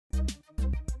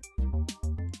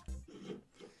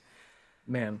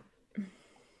Man,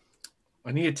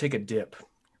 I need to take a dip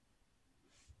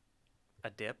A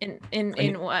dip? in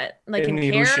In what? Like in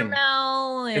in the ocean.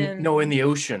 caramel No, in and the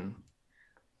ocean.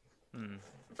 Hmm.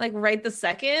 like right the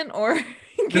second or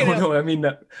No, no, I mean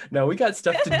no, we got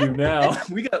stuff to do now.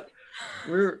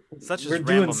 We're Such we're as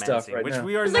doing stuff Ramblemancy, right which now.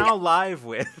 we are It's like now live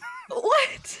with.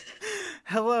 what?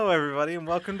 Hello, everybody, and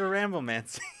welcome to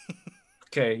Ramblemancy.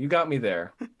 Okay, you got me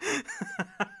there.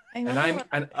 I And remember I'm when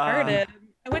and I started.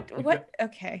 What you got, what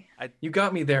okay. you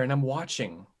got me there and I'm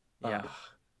watching. Yeah,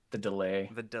 The delay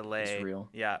the is delay. real.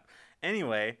 Yeah.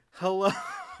 Anyway, hello,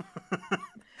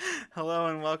 hello,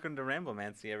 and welcome to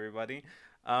Ramblemancy, everybody.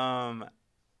 Um,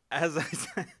 as I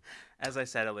said, as I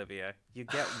said, Olivia, you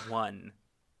get one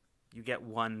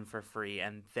for free,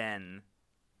 and then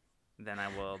I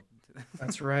will.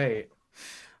 That's right.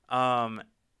 Um.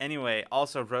 Anyway,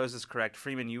 also Rose is correct.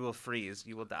 Freeman, you will freeze.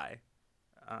 You will die.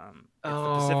 It's the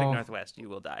Pacific Oh, Northwest. You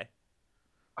will die.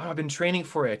 I've been training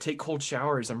for it. I take cold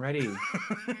showers. I'm ready.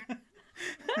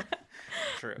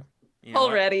 True. You know what?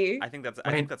 Already. I think that's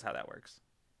how that works.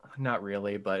 Not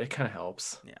really, but it kind of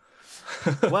helps.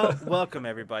 Yeah. Well, welcome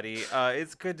everybody.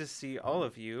 It's good to see all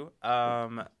of you.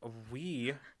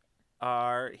 We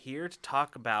are here to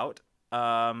talk about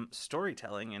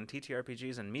storytelling and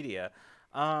TTRPGs and media.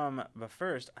 But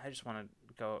first, I just want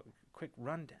to go quick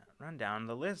run down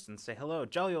the list and say hello.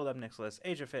 Jolly Old Nicholas,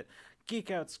 Age of Fit,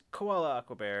 Geek Outs, Koala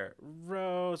Aquabear,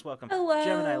 Rose, welcome, Gemini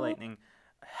Hello. Lightning.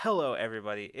 Hello,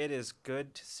 everybody. It is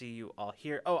good to see you all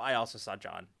here. Oh, I also saw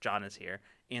John. John is here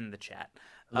in the chat.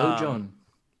 Hello, John.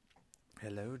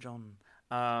 Hello, John.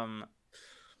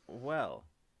 Well,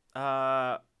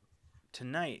 uh,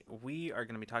 tonight we are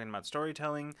going to be talking about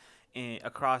storytelling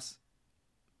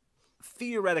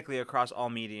theoretically across all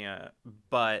media,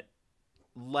 but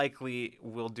likely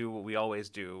we'll do what we always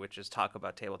do, which is talk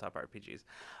about tabletop RPGs.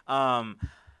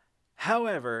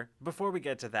 However, before we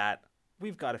get to that,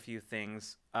 we've got a few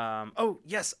things. Oh,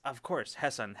 yes, of course.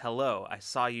 Hassan, hello. I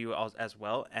saw you as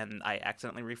well, and I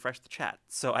accidentally refreshed the chat,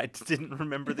 so I didn't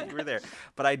remember that you were there.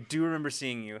 But I do remember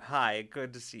seeing you. Hi,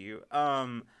 good to see you.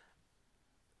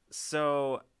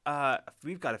 So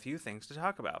we've got a few things to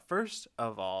talk about. First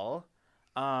of all,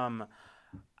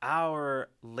 our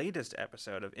latest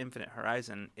episode of Infinite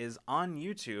Horizon is on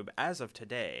YouTube as of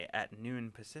today at noon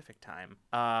Pacific time.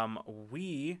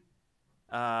 We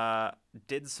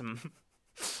did some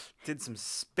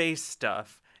space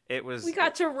stuff. We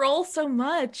got to roll so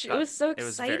much. It was so It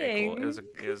was very cool. exciting.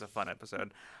 It was a fun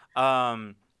episode.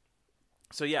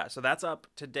 So yeah, so that's up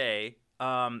today.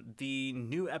 The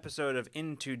new episode of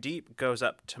In Too Deep goes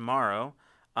up tomorrow.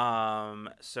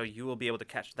 So you will be able to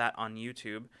catch that on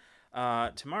YouTube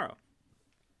tomorrow.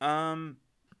 And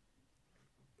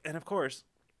of course,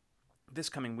 this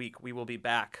coming week we will be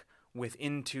back with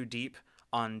In Too Deep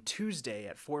on Tuesday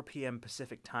at 4 p.m.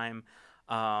 Pacific time.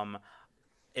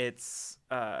 It's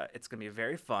gonna be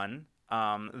very fun.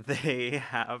 They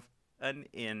have an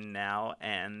inn now,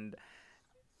 and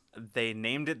they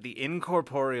named it the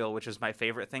Incorporeal, which is my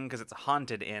favorite thing because it's a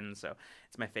haunted inn, so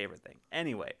it's my favorite thing.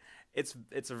 Anyway, it's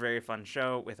a very fun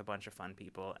show with a bunch of fun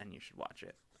people, and you should watch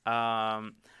it.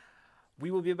 We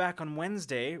will be back on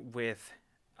Wednesday with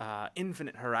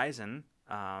Infinite Horizon,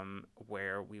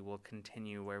 where we will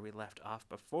continue where we left off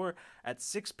before at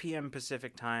 6 p.m.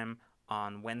 Pacific time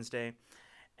on Wednesday.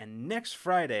 And next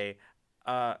Friday,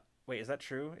 wait, is that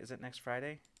true? Is it next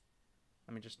Friday?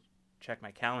 Let me just check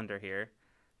my calendar here,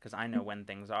 because I know when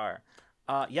things are.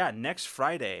 Yeah, next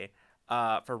Friday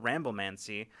for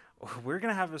Ramblemancy, we're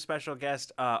going to have a special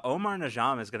guest. Omar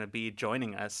Najam is going to be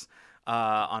joining us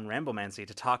on Ramblemancy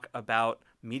to talk about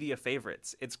media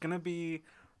favorites. It's going to be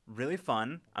really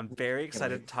fun. I'm very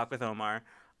excited to talk with Omar.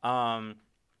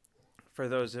 For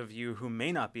those of you who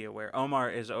may not be aware, Omar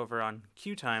is over on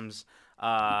Q Times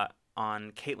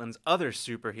on Caitlin's other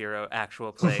superhero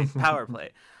actual play, Power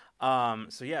Play.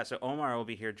 So Omar will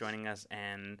be here joining us,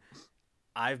 and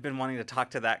I've been wanting to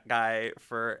talk to that guy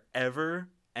forever,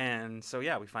 and so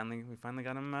yeah, we finally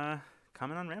got him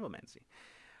coming on Ramblemancy.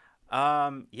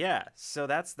 Yeah, so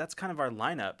that's kind of our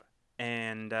lineup,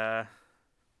 and that's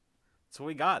what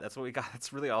we got. That's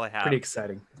really all I have. Pretty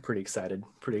exciting. Pretty excited.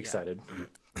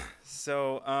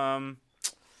 So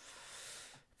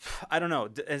I don't know.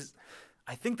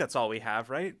 I think that's all we have,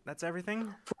 right? That's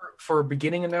everything? For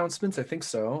beginning announcements, I think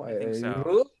so. I think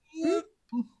so.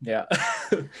 Yeah.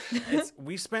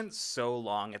 We spent so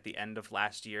long at the end of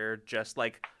last year just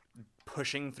like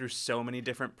pushing through so many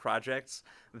different projects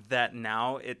that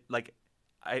now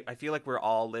I feel like we're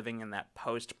all living in that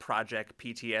post-project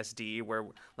PTSD where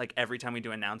like every time we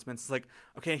do announcements, it's like,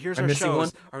 okay, here's I'm our missing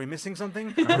shows. one. Are we missing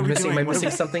something? Am What are we missing? doing? Am I What are missing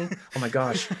we- something? Oh my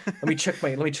gosh. Let me check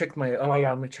my. Oh my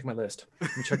god. Let me check my list.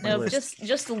 Let me check my No, list.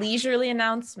 just leisurely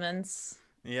announcements.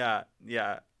 Yeah,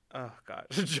 yeah. Oh god.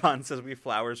 John says we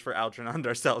flowers for Algernon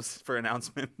ourselves for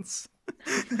announcements.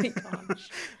 Oh my gosh.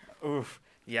 Oof.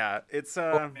 Yeah, it's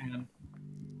Oh man.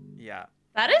 yeah.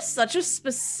 That is such a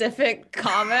specific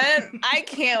comment. I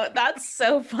can't. That's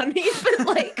so funny. But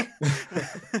like,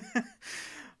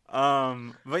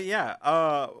 But yeah,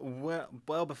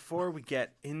 well, before we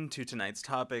get into tonight's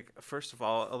topic, first of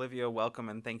all, Olivia, welcome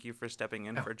and thank you for stepping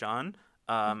in for John,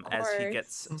 as he course.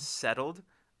 gets settled.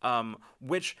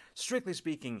 Which, strictly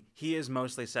speaking, he is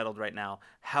mostly settled right now.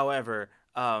 However,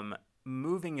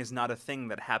 moving is not a thing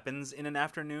that happens in an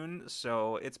afternoon,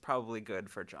 so it's probably good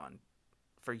for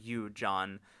you,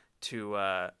 John,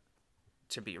 to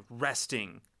be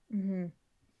resting. mhm.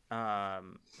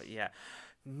 But yeah,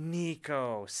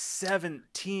 Nico,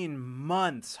 17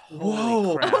 months. Holy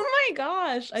Whoa. crap! Oh my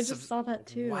gosh, I Sub- just saw that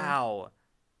too. Wow,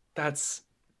 That's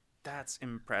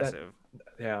impressive.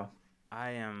 yeah.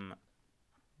 I am.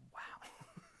 Wow.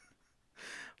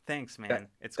 Thanks, man. That-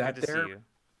 It's that good to see there- you.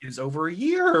 Is over a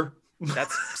year.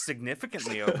 That's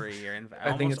significantly over a year. In fact,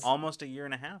 I think it's- almost a year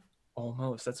and a half.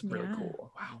 Almost. That's really Yeah.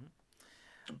 cool. Wow.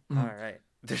 All right.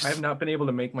 I have not been able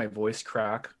to make my voice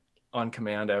crack on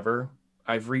command ever.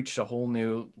 I've reached a whole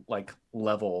new like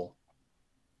level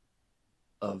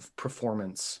of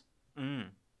performance. Mm.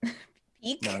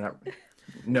 Peak?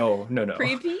 No.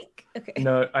 Pre-peak? Okay.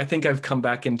 No, I think I've come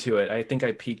back into it. I think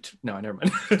I peaked. No, never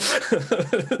mind.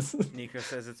 Nico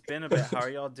says it's been a bit. How are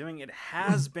y'all doing? It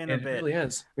has been a It bit. really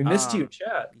is. We missed you, Um,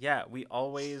 chat. Yeah, we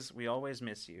always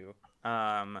miss you.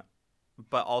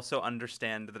 But also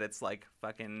understand that it's like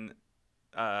fucking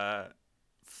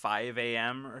 5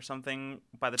 a.m. or something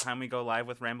by the time we go live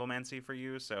with Ramblemancy for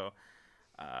you. So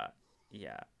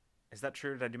yeah. Is that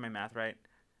true? Did I do my math right?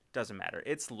 Doesn't matter.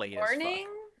 It's late as Morning?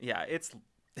 fuck. Yeah, it's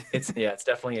It's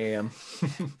definitely AM.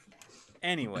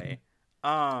 anyway.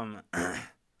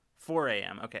 4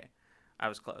 a.m. Okay. I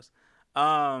was close.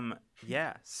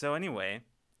 Yeah, so anyway,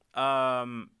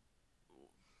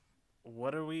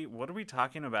 what are we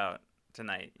talking about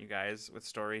tonight, you guys, with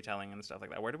storytelling and stuff like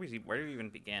that? Where do we even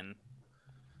begin?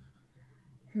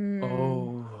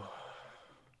 Oh.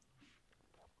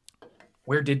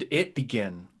 Where did it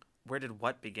begin? Where did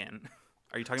what begin?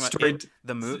 Are you talking about Story-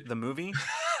 the movie?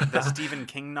 The Stephen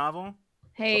King novel?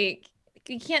 Hey,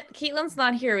 you can't. Caitlin's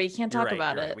not here. We can't You're talk right,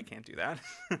 about you're right. it. We can't do that.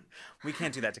 We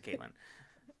can't do that to Caitlin.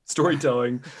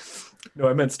 Storytelling. No,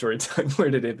 I meant storytelling. Where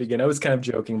did it begin? I was kind of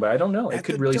joking, but I don't know. It At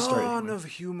could the really start. dawn of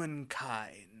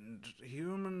humankind,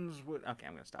 humans would. Okay,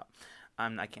 I'm gonna stop.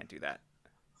 I can't do that.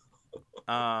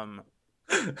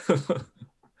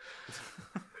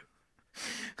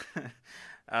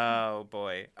 Oh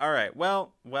boy. All right.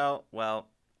 Well.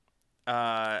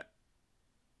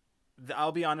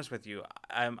 I'll be honest with you.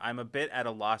 I'm a bit at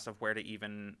a loss of where to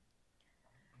even.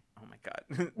 Oh my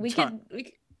god. We John-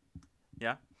 could.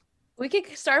 Yeah. We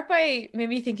could start by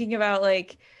maybe thinking about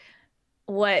like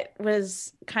what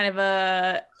was kind of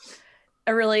a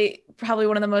really probably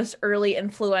one of the most early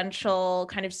influential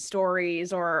kind of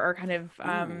stories or kind of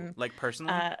Ooh, like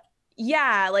personally.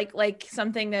 yeah, like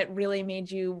something that really made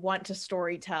you want to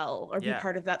story tell or Yeah. be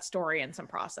part of that story in some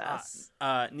process.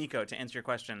 Nico, to answer your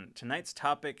question, tonight's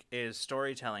topic is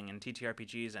storytelling in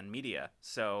TTRPGs and media.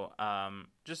 So,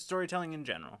 just storytelling in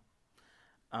general.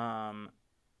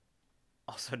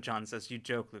 Also, John says, you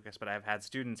joke, Lucas, but I've had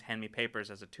students hand me papers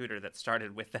as a tutor that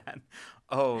started with that.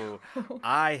 Oh,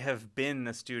 I have been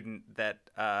a student that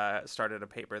started a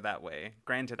paper that way.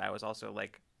 Granted, I was also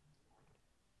like,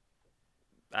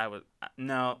 I was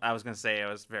going to say I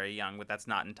was very young, but that's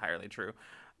not entirely true.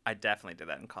 I definitely did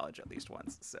that in college at least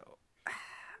once. So,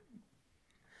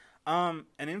 an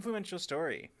influential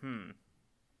story.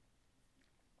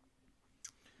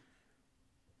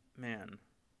 Man.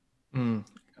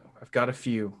 I've got a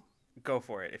few. Go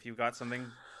for it. If you've got something,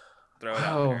 throw it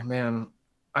out Oh there. man,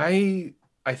 I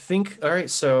think. All right,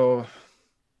 so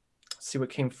let's see what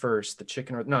came first, the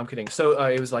chicken or no? I'm kidding. So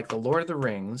it was like the Lord of the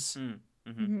Rings.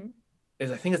 Mm-hmm. I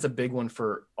think it's a big one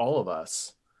for all of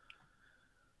us,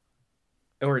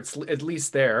 or it's at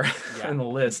least there Yeah. in the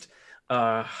list.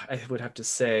 I would have to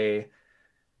say,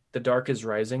 The Dark is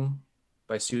Rising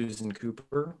by Susan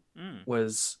Cooper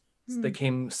was. They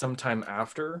came sometime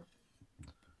after.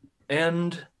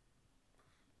 And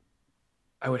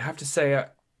I would have to say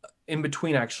in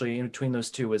between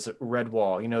those two was Red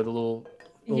Wall, the little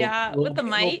Yeah, with the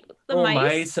little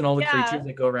mice and all the Yeah. creatures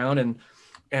that go around. And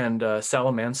and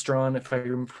Salamanstron, if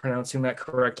I'm pronouncing that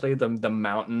correctly, the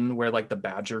mountain where like the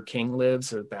Badger King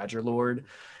lives, or Badger Lord.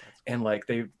 And like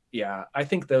I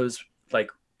think those,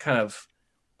 like, kind of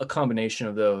a combination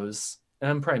of those, and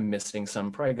I'm probably missing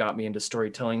some, probably got me into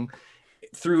storytelling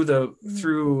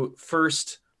through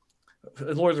first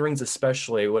Lord of the Rings.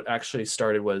 Especially what actually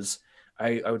started was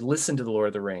I would listen to the Lord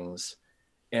of the Rings,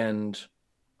 and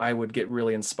I would get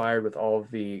really inspired with all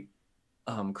of the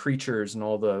creatures and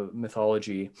all the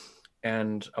mythology,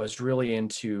 and I was really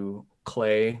into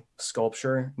clay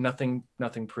sculpture. Nothing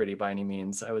pretty by any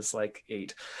means. I was like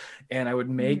 8, and I would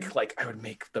make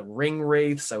the ring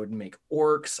wraiths. I would make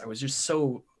orcs. I was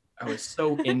so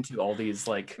into all these,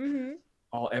 like,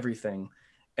 all everything.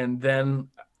 And then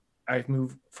I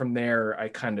moved from there.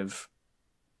 And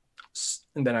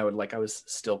then I was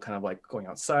still kind of like going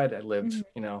outside. I lived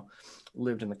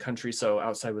lived in the country, so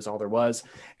outside was all there was,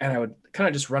 and I would kind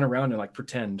of just run around and like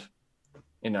pretend.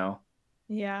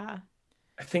 Yeah.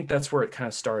 I think that's where it kind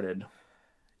of started.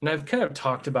 And I've kind of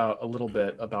talked about a little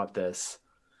bit about this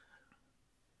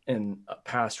in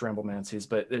past Ramblemancies,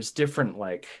 but there's different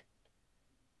like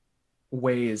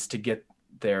ways to get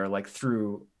there, like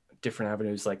through different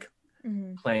avenues, like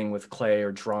playing with clay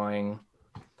or drawing,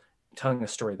 telling a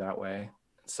story that way.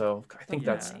 So I think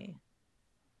that's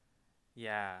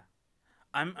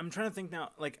I'm trying to think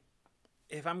now, like,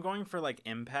 if I'm going for like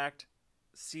impact,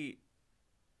 see,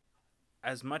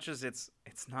 as much as it's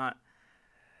not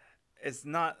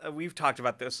we've talked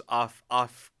about this off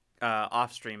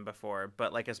stream before,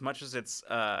 but like, as much as it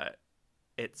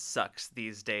sucks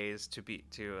these days to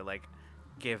like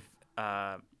give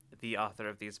the author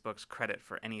of these books credit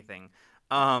for anything,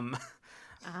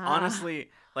 honestly,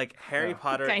 like, Harry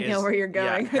Potter I know where you're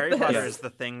going. Harry Potter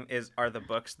are the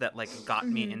books that like got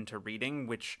me into reading,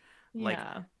 which like,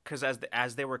 because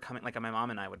as they were coming, like, my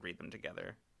mom and I would read them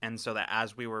together. And so that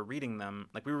as we were reading them,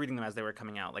 like, we were reading them as they were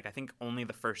coming out. Like, I think only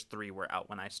the first 3 were out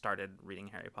when I started reading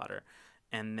Harry Potter.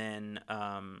 And then,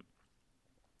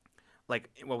 like,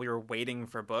 while we were waiting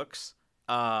for books,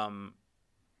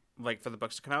 like, for the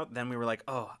books to come out, then we were like,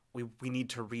 oh, we need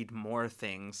to read more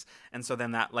things. And so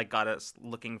then that, like, got us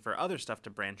looking for other stuff to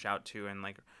branch out to and,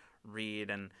 like, read.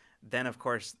 And then, of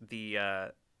course,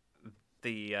 the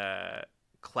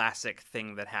classic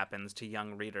thing that happens to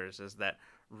young readers is that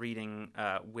reading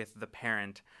with the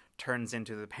parent turns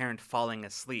into the parent falling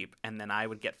asleep, and then I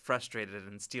would get frustrated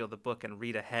and steal the book and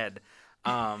read ahead,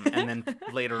 and then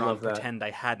later on pretend I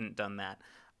hadn't done that,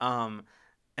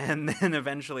 and then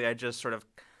eventually I just sort of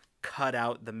cut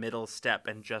out the middle step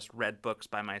and just read books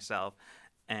by myself,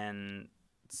 and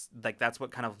like, that's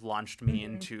what kind of launched me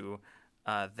into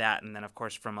that. And then, of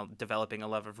course, from developing a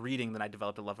love of reading, then I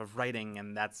developed a love of writing,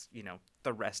 and that's,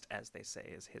 the rest, as they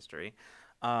say, is history.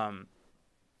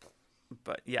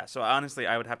 But yeah, so honestly,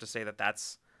 I would have to say that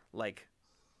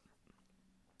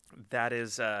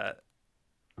is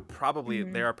probably,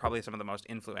 they are probably some of the most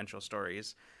influential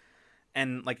stories.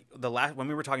 And like, when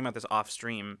we were talking about this off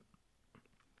stream,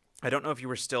 I don't know if you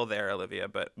were still there, Olivia,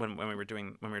 but when we were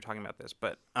talking about this,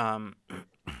 but actually,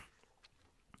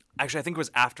 I think it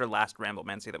was after last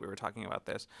Ramblemancy that we were talking about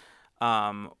this,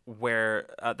 where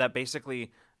that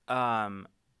basically, I've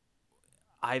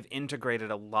integrated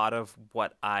a lot of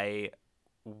what I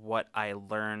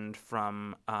learned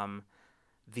from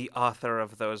the author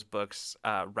of those books'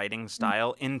 writing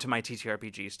style into my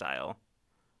TTRPG style.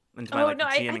 Into my,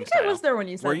 I think style. I was there when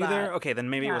you said that. Were you there? Okay, then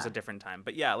maybe it was a different time.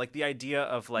 But yeah, like, the idea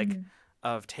of like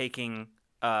of taking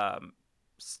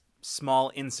small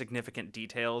insignificant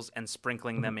details and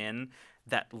sprinkling them in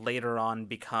that later on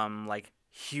become like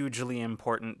hugely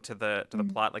important to the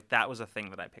plot. Like, that was a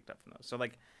thing that I picked up from those. So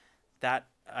like, that,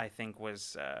 I think,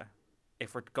 was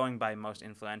if we're going by most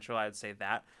influential, I would say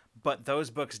that. But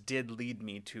those books did lead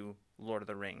me to Lord of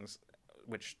the Rings,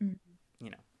 which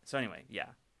so anyway, yeah,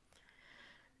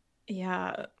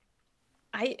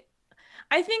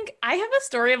 I think I have a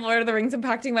story of Lord of the Rings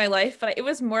impacting my life, but it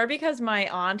was more because my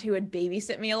aunt, who would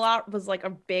babysit me a lot, was like a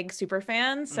big super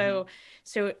fan. So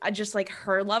I just, like,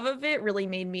 her love of it really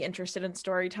made me interested in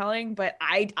storytelling. But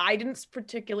I didn't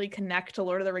particularly connect to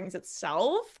Lord of the Rings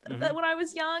itself when I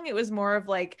was young. It was more of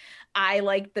like, I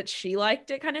liked that she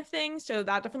liked it kind of thing. So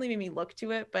that definitely made me look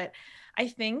to it. But I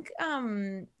think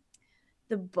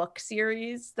the book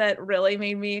series that really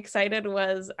made me excited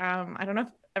was I don't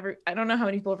know how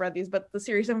many people have read these, but the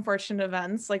series Unfortunate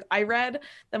Events. Like, I read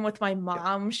them with my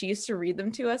mom. She used to read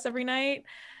them to us every night.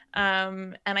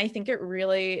 And I think it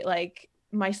really, like,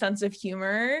 my sense of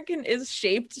humor is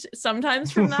shaped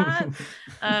sometimes from that.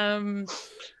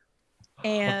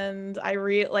 And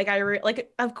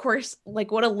like of course,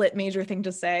 like what a lit major thing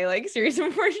to say, like series of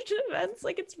unfortunate events,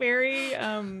 like it's very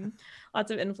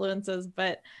lots of influences,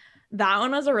 but that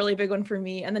one was a really big one for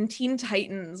me. And then Teen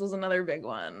Titans was another big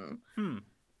one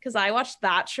because I watched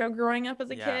that show growing up as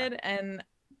a kid, and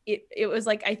it was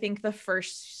like I think the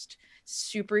first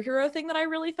superhero thing that I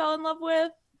really fell in love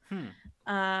with.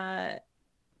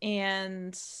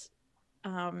 And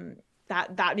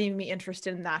that made me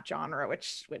interested in that genre,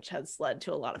 which has led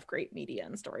to a lot of great media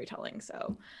and storytelling.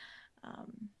 So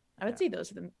I would say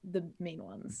those are the main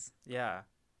ones. Yeah.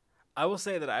 I will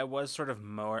say that I was sort of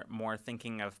more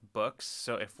thinking of books.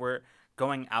 So if we're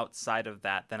going outside of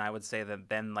that, then I would say that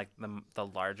then like the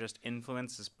largest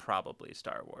influence is probably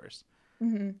Star Wars.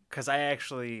 Because I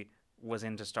actually was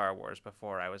into Star Wars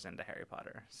before I was into Harry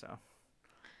Potter. So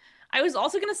I was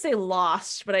also going to say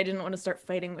Lost, but I didn't want to start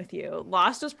fighting with you.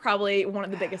 Lost was probably one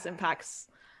of the biggest impacts.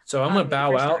 So I'm going to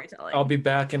bow out. I'll be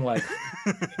back in like,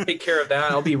 take care of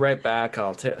that. I'll be right back.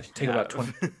 I'll take about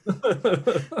 20.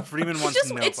 Freeman wants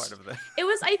no part of that.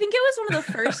 I think it was one of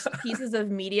the first pieces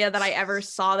of media that I ever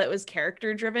saw that was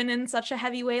character driven in such a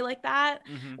heavy way like that,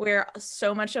 where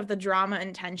so much of the drama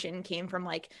and tension came from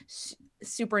like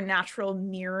supernatural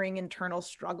mirroring internal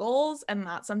struggles. And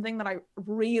that's something that I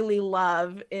really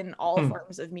love in all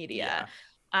forms of media.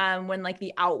 When like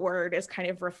the outward is kind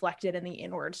of reflected in the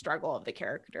inward struggle of the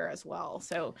character as well.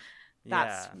 So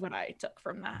that's what I took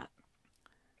from that.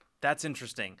 That's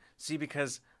interesting. See,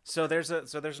 because there's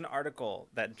an article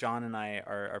that John and I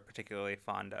are particularly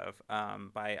fond of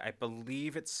by, I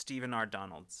believe it's Stephen R.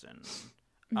 Donaldson,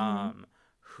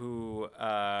 who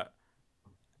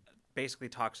basically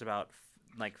talks about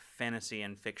like fantasy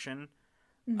and fiction.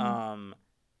 John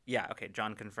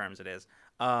confirms it is.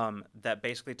 That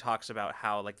basically talks about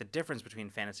how like the difference between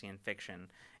fantasy and fiction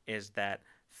is that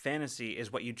fantasy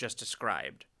is what you just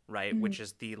described, right? Which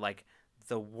is the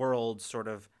world sort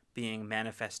of being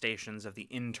manifestations of the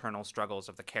internal struggles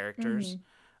of the characters.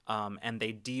 And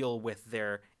they deal with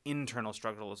their internal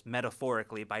struggles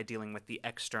metaphorically by dealing with the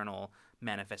external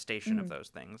manifestation of those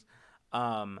things.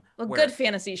 Good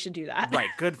fantasy should do that. Right,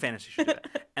 good fantasy should do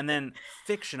that. And then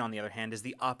fiction, on the other hand, is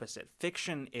the opposite.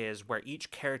 Fiction is where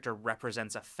each character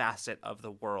represents a facet of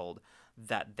the world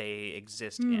that they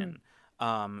exist in.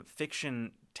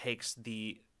 Fiction takes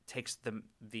the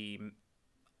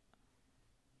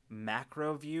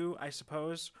macro view, I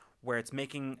suppose, where it's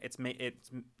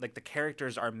like the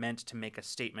characters are meant to make a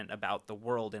statement about the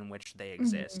world in which they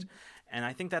exist. And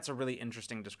I think that's a really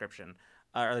interesting description.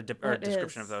 Or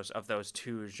description of those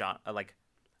two genres. Like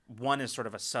one is sort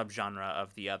of a subgenre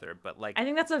of the other, but like I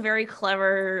think that's a very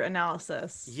clever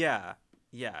analysis. Yeah,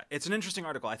 it's an interesting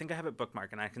article. I think I have it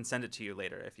bookmarked, and I can send it to you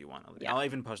later if you want. I'll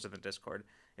even post it in the Discord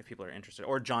if people are interested,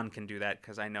 or John can do that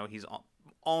because I know he's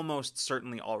almost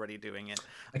certainly already doing it.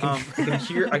 I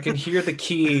can hear the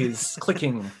keys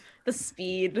clicking. The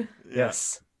speed.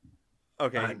 Yes.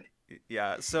 Okay.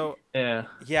 Yeah. So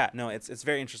no, it's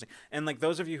very interesting. And like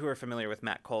those of you who are familiar with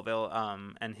Matt Colville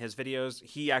and his videos,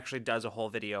 he actually does a whole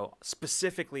video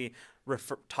specifically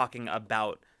talking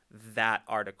about that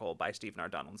article by Stephen R.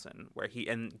 Donaldson, where he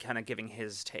and kind of giving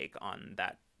his take on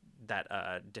that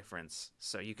difference.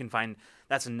 So you can find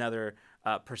that's another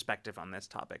perspective on this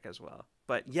topic as well.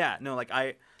 But yeah, no, like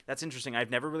that's interesting. I've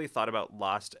never really thought about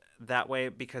Lost that way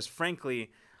because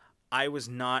frankly, I was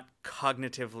not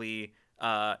cognitively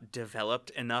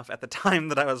developed enough at the time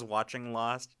that I was watching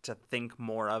Lost to think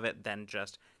more of it than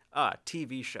just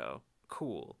TV show,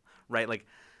 cool, right? Like,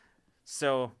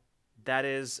 so that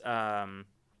is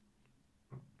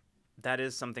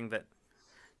something that,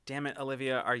 damn it,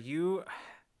 Olivia, are you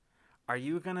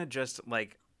gonna just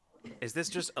like, is this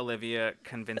just Olivia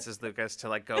convinces Lucas to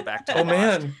like go back to Lost?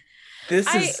 Man.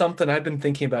 This is something I've been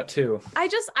thinking about too.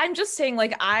 I'm just saying,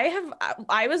 like,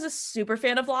 I was a super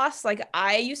fan of Lost. Like,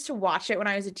 I used to watch it when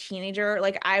I was a teenager.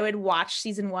 Like, I would watch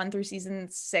season 1 through season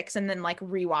 6 and then like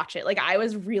rewatch it. Like, I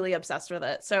was really obsessed with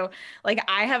it. So like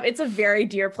it's a very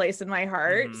dear place in my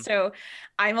heart. So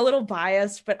I'm a little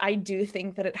biased, but I do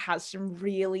think that it has some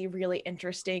really, really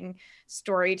interesting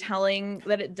storytelling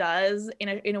that it does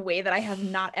in a way that I have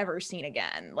not ever seen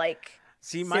again. Like,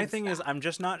 see, my thing is I'm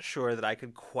just not sure that I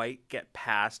could quite get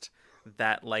past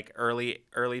that like early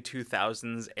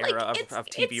 2000s era of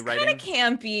TV writing. It's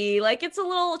kind of campy. Like, it's a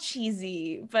little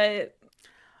cheesy, but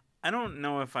I don't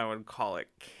know if I would call it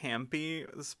campy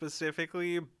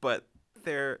specifically, but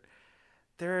there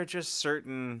are just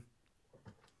certain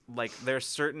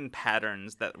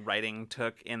patterns that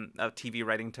TV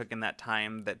writing took in that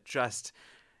time that just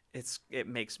it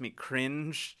makes me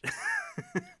cringe.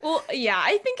 Well, yeah,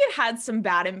 I think it had some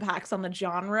bad impacts on the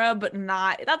genre, but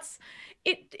not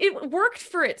it worked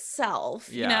for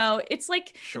itself. You Yeah. know, it's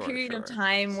like Sure, the period of sure.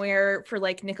 time where for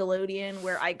like Nickelodeon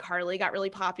where iCarly got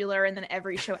really popular and then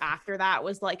every show after that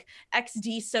was like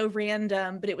XD so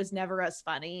random, but it was never as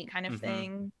funny kind of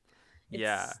thing. It's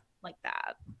Yeah. like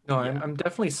that. No, Yeah. I'm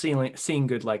definitely seeing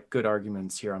good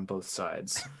arguments here on both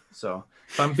sides. So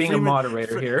if I'm being Freeman- a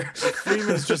moderator here,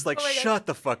 Freeman's just like, Oh my God. shut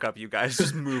the fuck up, you guys.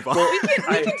 Just move on. We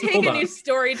can take hold a on. new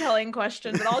storytelling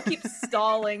question, but I'll keep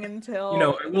stalling until you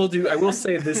know, I will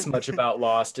say this much about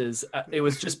Lost is it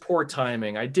was just poor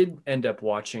timing. I did end up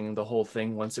watching the whole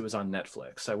thing once it was on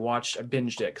Netflix. I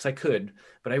binged it because I could,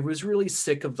 but I was really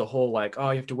sick of the whole like,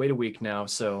 oh, you have to wait a week now,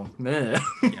 so meh.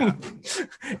 Yeah.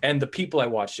 And the people I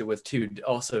watched it with too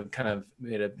also kind of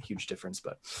made a huge difference.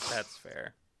 But That's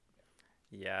fair.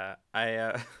 Yeah,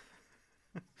 I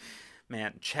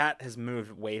man, chat has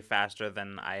moved way faster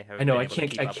than I have. I know been I able to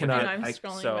can't keep I up with cannot it. I'm I,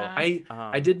 scrolling so, back.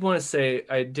 I did want to say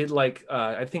I did like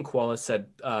I think Koala said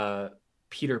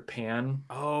Peter Pan.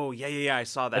 Oh yeah, I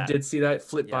saw that. I did see that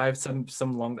flip Yeah. by some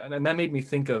long, and that made me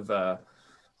think of man,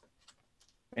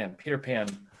 Peter Pan.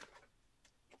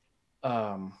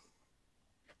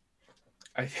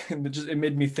 It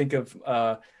made me think of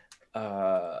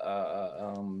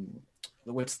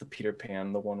what's the Peter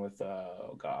Pan, the one with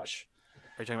oh gosh.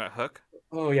 Are you talking about Hook?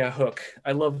 Oh yeah, Hook.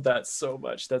 I love that so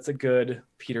much. That's a good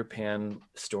Peter Pan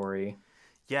story.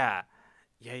 Yeah.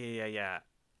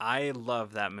 I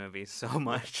love that movie so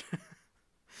much.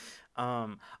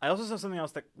 I also saw something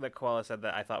else that Koala said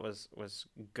that I thought was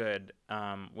good,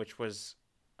 which was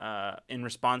in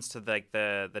response to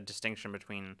the distinction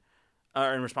between,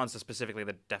 or in response to specifically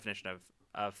the definition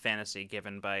of fantasy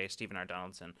given by Stephen R.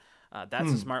 Donaldson.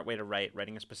 That's a smart way to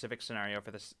writing a specific scenario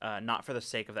for this, not for the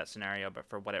sake of that scenario, but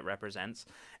for what it represents.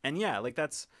 And yeah, like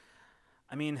that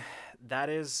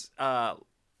is, I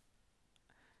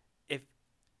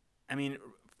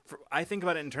think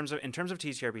about it in terms of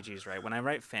TTRPGs, right? When I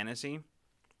write fantasy,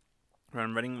 when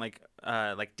I'm writing like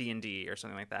D&D or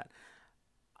something like that,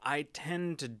 I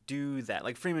tend to do that.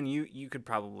 Like Freeman, you could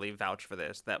probably vouch for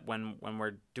this, that when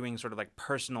we're doing sort of like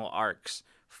personal arcs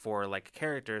for like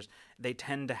characters, they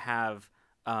tend to have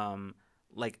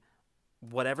like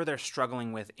whatever they're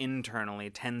struggling with internally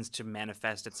tends to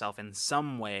manifest itself in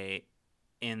some way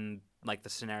in like the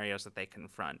scenarios that they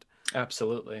confront.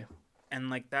 Absolutely. And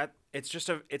like that, it's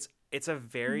a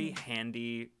very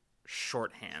handy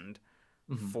shorthand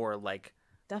for like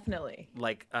definitely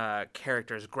like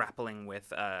characters grappling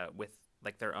with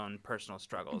like their own personal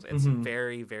struggles. It's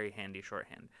very, very handy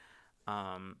shorthand.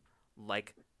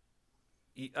 Like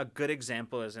a good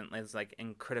example is like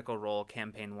in Critical Role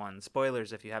Campaign 1.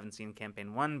 Spoilers if you haven't seen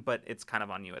Campaign 1, but it's kind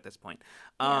of on you at this point.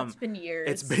 It's been years.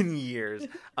 It's been years.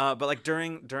 But like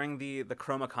during the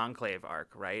Chroma Conclave arc,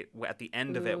 right? At the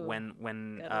end of it, when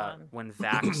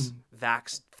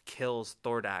Vax kills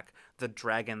Thordak, the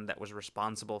dragon that was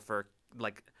responsible for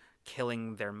like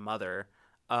killing their mother,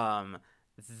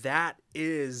 that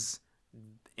is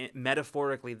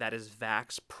metaphorically that is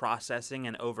Vax processing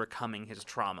and overcoming his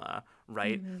trauma,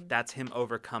 right? That's him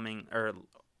overcoming or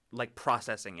like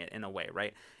processing it in a way,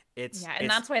 right? It's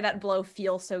that's why that blow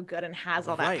feels so good and has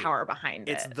all that power behind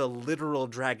it. It's the literal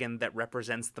dragon that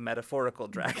represents the metaphorical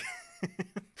dragon.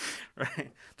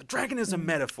 Right? The dragon is a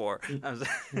metaphor.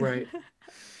 Right.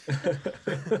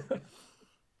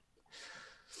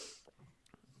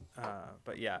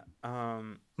 But yeah.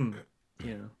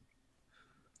 Yeah.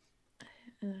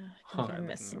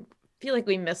 I feel like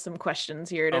we missed some questions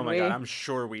here, didn't we? Oh my god, I'm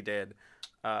sure we did.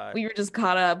 We were just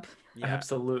caught up. Yeah.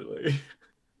 Absolutely.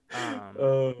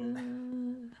 Let's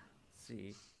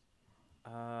see.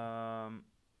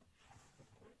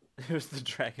 Who's the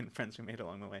dragon friends we made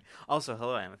along the way? Also,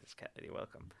 hello, Amethyst Cat Lady,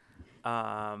 welcome.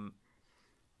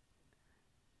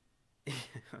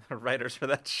 The writers for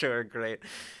that show are great.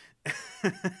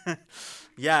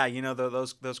 Yeah, you know,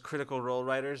 those Critical Role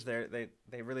writers, they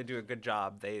really do a good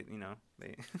job. They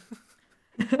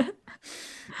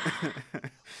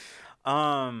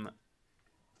oh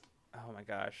my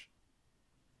gosh.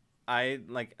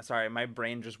 Sorry, my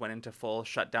brain just went into full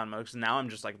shutdown mode because now I'm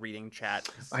just like reading chat.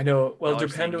 I know. Well,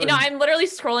 Derpando, You know, I'm literally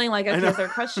scrolling like, okay, is there a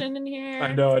question in here?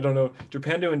 I know. I don't know.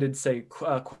 Derpandoin did say,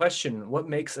 question, what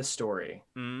makes a story?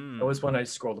 That was one I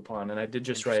scrolled upon, and I did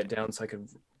just write it down so I could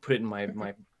put it in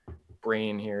my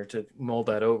brain here to mull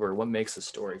that over. What makes a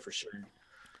story for sure?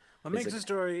 What makes a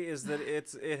story is that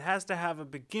it has to have a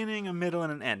beginning, a middle,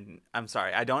 and an end. I'm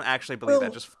sorry, I don't actually believe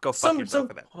that. Just go fuck yourself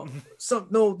with that. I'm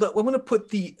going to put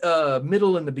the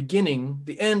middle in the beginning,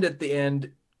 the end at the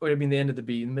end, I mean the end of the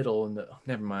beat, middle, and the.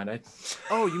 Never mind.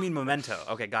 Oh, you mean Memento?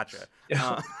 Okay, gotcha.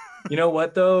 You know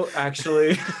what though?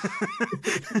 Actually,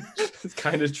 it's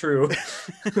kind of true.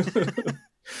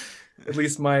 At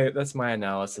least that's my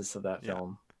analysis of that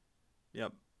film.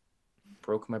 Yep.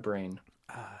 Broke my brain.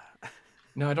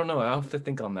 No, I don't know. I'll have to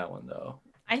think on that one though.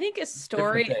 I think a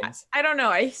story, I don't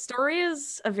know. A story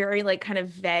is a very like kind of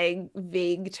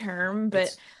vague term,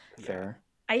 but fair.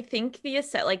 I think the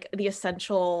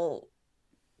essential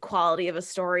quality of a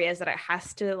story is that it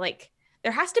has to like,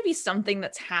 there has to be something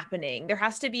that's happening. There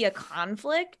has to be a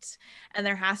conflict, and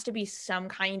there has to be some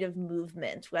kind of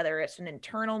movement, whether it's an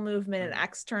internal movement, an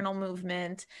external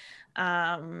movement.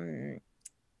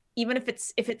 Even if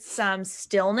it's some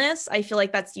stillness, I feel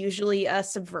like that's usually a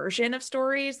subversion of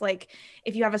stories. Like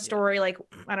if you have a story like,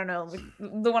 I don't know,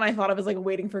 the one I thought of is like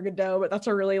Waiting for Godot, but that's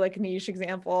a really like niche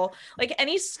example. Like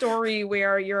any story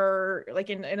where you're like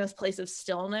in a place of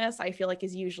stillness, I feel like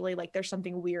is usually like there's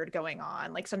something weird going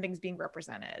on, like something's being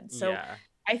represented. So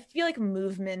I feel like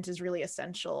movement is really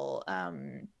essential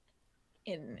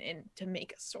in to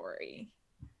make a story.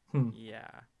 Yeah.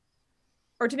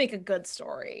 Or to make a good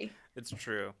story. It's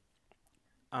true.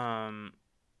 That's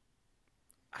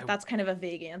kind of a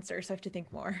vague answer, so I have to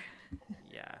think more.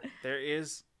 Yeah, there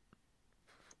is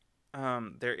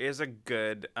a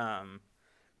good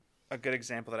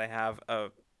example that I have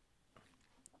of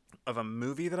a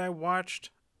movie that I watched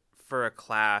for a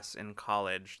class in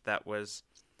college that was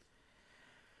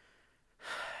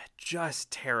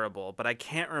just terrible, but I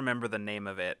can't remember the name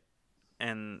of it.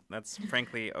 And that's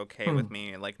frankly okay with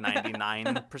me, like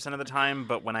 99% of the time.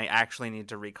 But when I actually need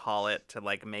to recall it to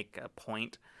like make a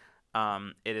point,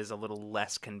 it is a little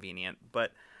less convenient.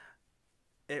 But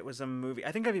it was a movie.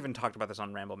 I think I've even talked about this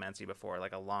on Ramblemancy before,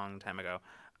 like a long time ago.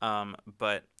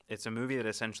 But it's a movie that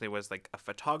essentially was like a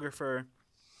photographer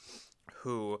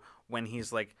who, when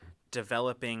he's like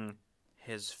developing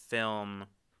his film,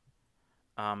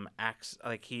 acts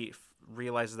like he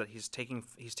realizes that he's taking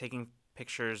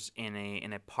pictures in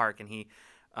a park, and he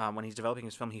when he's developing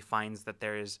his film, he finds that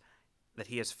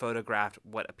he has photographed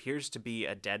what appears to be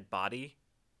a dead body.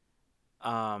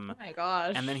 Oh my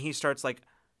gosh. And then he starts like,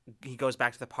 he goes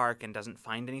back to the park and doesn't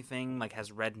find anything, like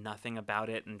has read nothing about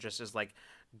it, and just is like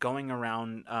going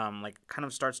around, like kind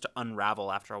of starts to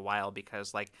unravel after a while,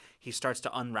 because like he starts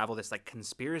to unravel this like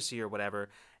conspiracy or whatever.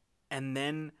 And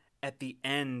then at the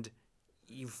end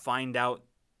you find out,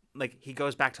 like he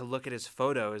goes back to look at his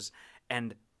photos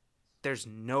and there's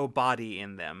no body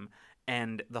in them,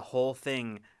 and the whole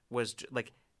thing was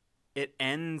like, it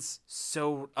ends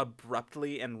so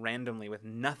abruptly and randomly with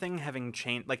nothing having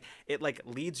changed. Like it like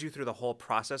leads you through the whole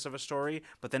process of a story,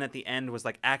 but then at the end was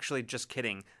like, actually just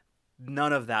kidding,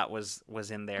 none of that was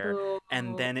in there. Ooh.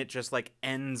 And then it just like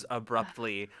ends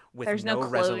abruptly with there's no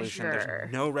resolution. Closure.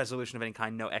 There's no resolution of any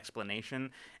kind, no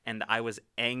explanation, and I was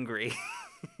angry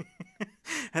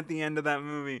at the end of that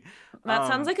movie. That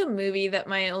sounds like a movie that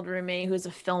my old roommate, who's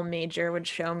a film major, would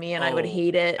show me, and I would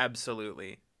hate it.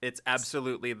 Absolutely. It's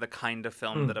absolutely the kind of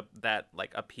film that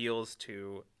like appeals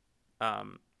to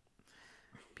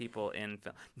people in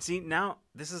film. See, now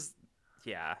this is,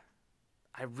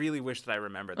 I really wish that I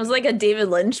remembered. It was like a David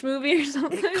Lynch movie or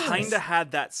something. It kind of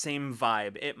had that same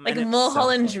vibe. Like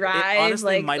Mulholland Drive. It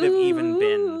honestly like, might have even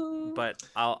been, but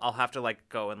I'll have to like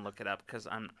go and look it up, because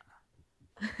I'm.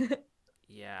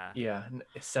 Yeah. Yeah,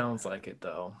 it sounds like it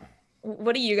though.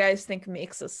 What do you guys think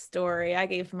makes a story? I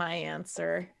gave my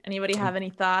answer. Anybody have any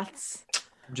thoughts?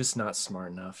 I'm just not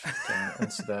smart enough to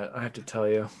answer that, I have to tell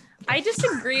you. I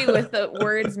disagree with the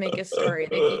words make a story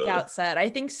that Geek Out said. I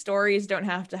think stories don't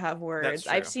have to have words.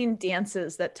 I've seen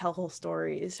dances that tell whole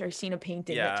stories, or seen a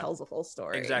painting that tells a full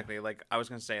story. Exactly. Like I was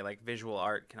going to say, like visual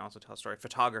art can also tell a story.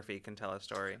 Photography can tell a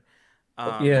story.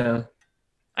 Yeah.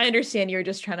 I understand you're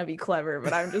just trying to be clever,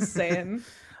 but I'm just saying.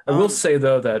 I will say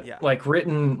though that like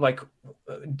written, like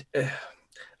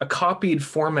a copied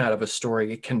format of a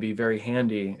story can be very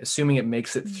handy, assuming it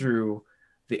makes it through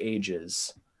the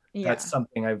ages. Yeah. That's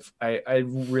something I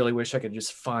really wish I could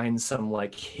just find some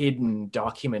like hidden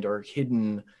document or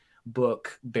hidden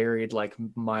book buried like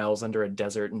miles under a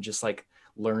desert, and just like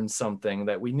learn something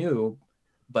that we knew,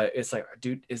 but it's like,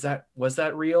 dude, was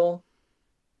that real?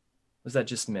 Was that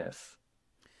just myth?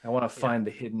 I want to find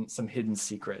some hidden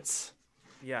secrets.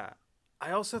 Yeah,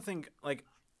 I also think, like,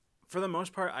 for the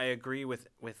most part, I agree with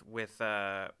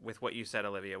what you said,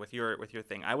 Olivia, with your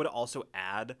thing. I would also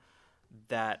add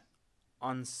that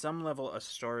on some level, a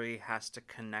story has to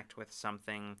connect with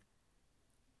something.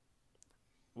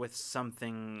 It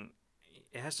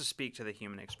has to speak to the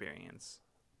human experience,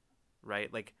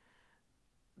 right? Like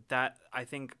that. I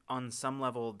think on some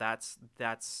level, that's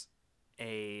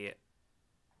a...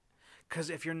 Because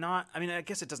if you're not... I mean, I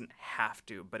guess it doesn't have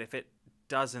to, but if it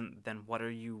doesn't, then what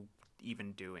are you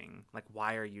even doing? Like,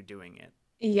 why are you doing it?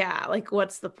 Yeah, like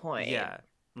what's the point? Yeah.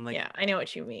 Like, yeah, I know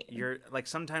what you mean. You're like,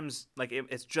 sometimes like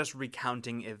it's just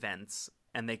recounting events,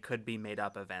 and they could be made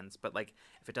up events, but like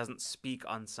if it doesn't speak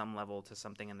on some level to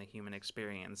something in the human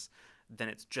experience, then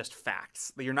it's just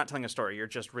facts. You're not telling a story, you're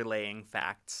just relaying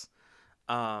facts.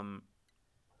 So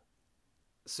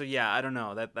yeah, I don't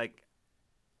know, that like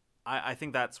I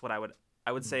think that's what I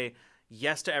would say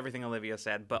yes to everything Olivia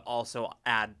said, but also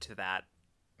add to that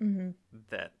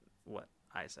that what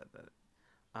I said, that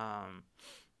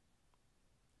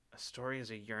a story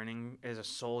is a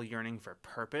soul yearning for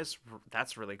purpose.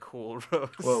 That's really cool, Rose.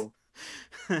 Whoa.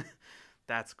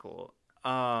 That's cool.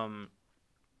 Asia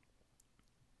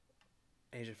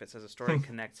Fit says a story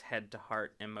connects head to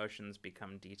heart, emotions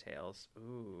become details.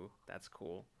 Ooh, that's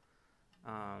cool.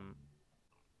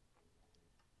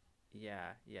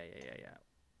 Yeah.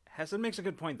 Hesed makes a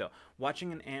good point, though.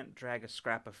 Watching an ant drag a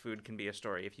scrap of food can be a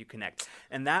story if you connect,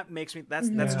 and that makes me. That's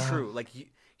true. Like,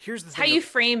 here's the it's thing. How you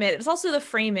frame it. It's also the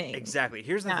framing. Exactly.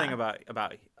 Here's the thing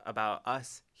about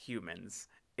us humans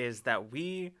is that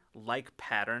we like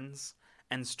patterns,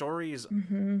 and stories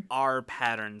are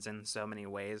patterns in so many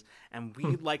ways, and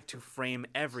we like to frame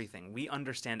everything. We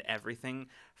understand everything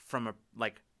from a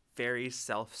like very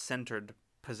self-centered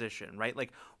position, right?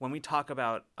 Like when we talk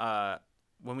about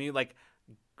when we like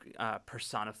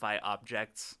personify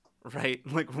objects, right?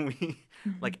 Like when we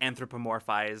like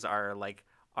anthropomorphize our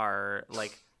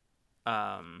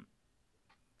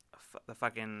the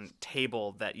fucking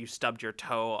table that you stubbed your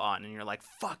toe on, and you're like,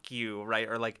 fuck you, right?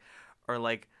 Or like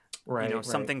right, you know,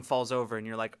 something falls over and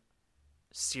you're like,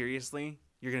 seriously,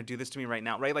 you're gonna do this to me right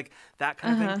now, right? Like that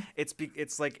kind of thing.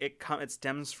 It's like it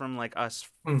stems from like us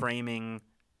framing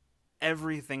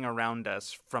everything around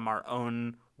us from our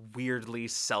own weirdly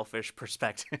selfish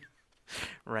perspective.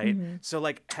 Right? So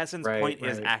like Hessen's point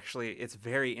is actually, it's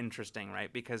very interesting,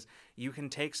 right? Because you can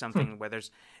take something where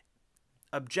there's,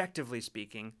 objectively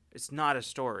speaking, it's not a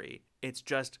story. It's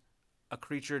just a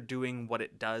creature doing what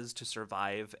it does to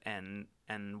survive and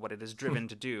what it is driven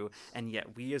to do, and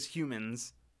yet we as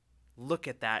humans look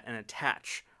at that and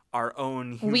attach our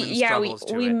own human struggles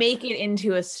to it. We make it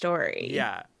into a story.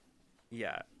 Yeah.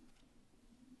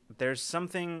 There's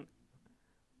something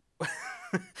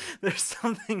there's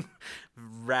something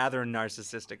rather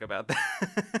narcissistic about that.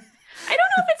 I don't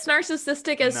know if it's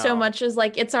narcissistic as so much as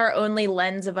like it's our only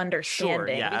lens of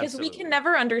understanding. Sure, because absolutely. we can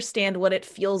never understand what it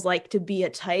feels like to be a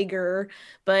tiger.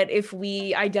 But if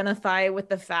we identify with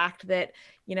the fact that,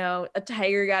 you know, a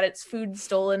tiger got its food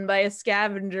stolen by a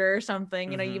scavenger or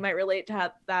something, you know, you might relate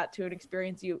to that to an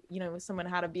experience you know, someone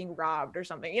had of being robbed or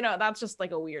something. You know, that's just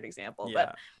like a weird example. Yeah.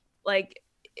 But like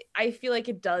I feel like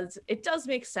it does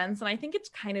make sense, and I think it's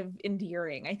kind of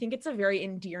endearing. I think it's a very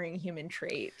endearing human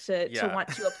trait to want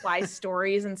to apply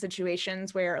stories in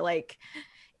situations where like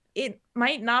it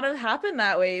might not have happened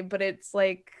that way, but it's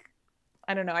like,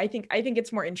 I don't know, I think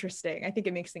it's more interesting. I think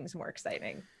it makes things more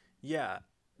exciting. Yeah,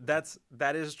 that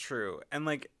is true. And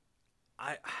like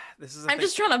I'm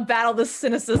just trying to battle this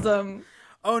cynicism.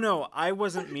 Oh no, I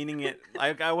wasn't meaning it.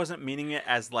 I wasn't meaning it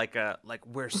as like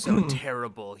we're so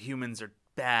terrible. Humans are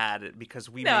bad because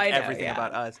we make everything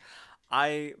about us.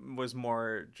 I was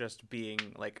more just being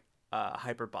like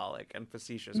hyperbolic and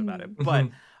facetious about it.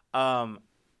 But no,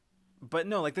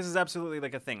 like this is absolutely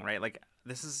like a thing, right? Like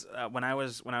this is when I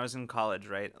was in college,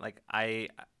 right? Like I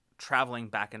traveling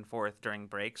back and forth during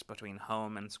breaks between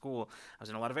home and school. I was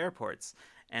in a lot of airports,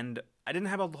 and I didn't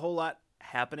have a whole lot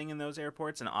happening in those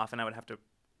airports, and often I would have to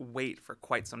wait for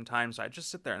quite some time, so I'd just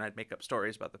sit there and I'd make up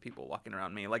stories about the people walking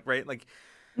around me, like, right, like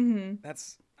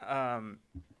that's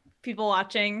people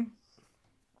watching.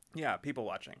 Yeah, people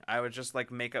watching. I would just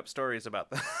like make up stories about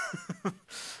them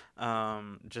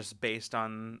just based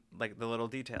on like the little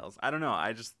details. I don't know,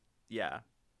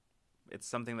 it's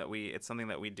something that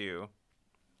we do.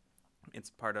 It's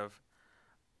part of...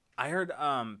 I heard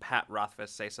Pat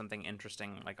Rothfuss say something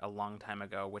interesting like a long time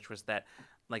ago, which was that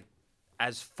like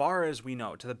as far as we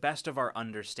know, to the best of our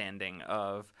understanding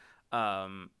of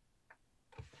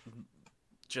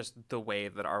just the way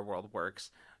that our world works,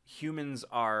 humans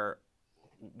are...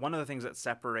 one of the things that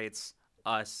separates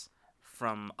us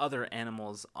from other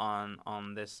animals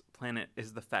on this planet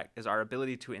is our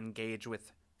ability to engage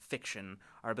with fiction,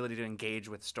 our ability to engage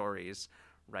with stories,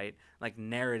 right? Like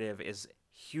narrative is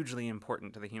hugely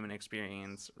important to the human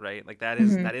experience, right? Like that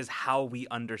is how we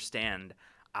understand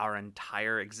our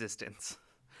entire existence,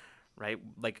 right?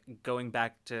 Like going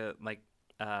back to like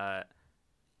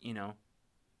you know,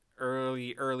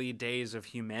 early days of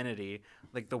humanity,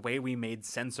 like the way we made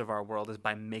sense of our world is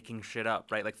by making shit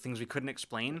up, right? Like things we couldn't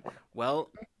explain. Well,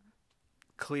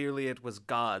 clearly it was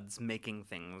gods making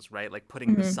things, right? Like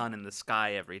putting the sun in the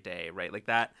sky every day, right? Like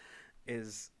that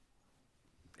is,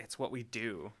 it's what we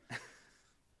do.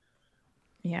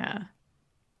 Yeah.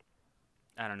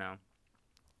 I don't know.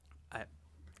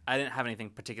 I didn't have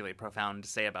anything particularly profound to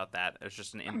say about that. It was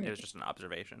just an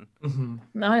observation.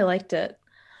 No, I liked it.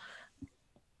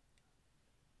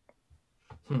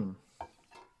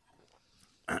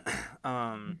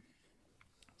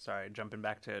 Sorry, jumping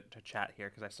back to chat here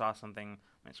because I saw something.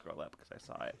 Let me scroll up because I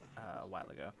saw it a while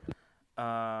ago.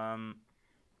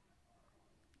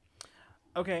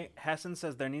 Okay, Hessen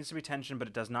says there needs to be tension, but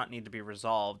it does not need to be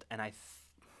resolved. And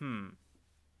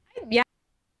yeah.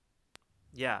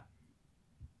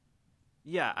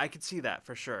 Yeah, I could see that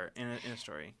for sure in a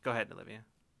story. Go ahead, Olivia.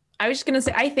 I was just gonna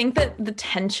say, I think that the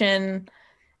tension,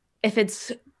 if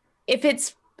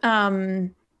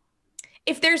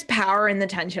there's power in the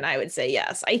tension, I would say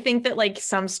yes. I think that like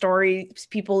some stories,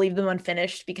 people leave them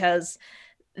unfinished because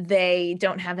they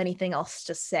don't have anything else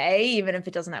to say, even if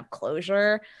it doesn't have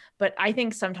closure. But I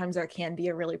think sometimes there can be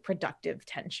a really productive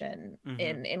tension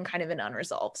in kind of an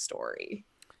unresolved story.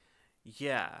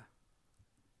 Yeah.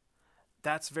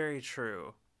 That's very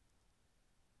true.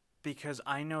 Because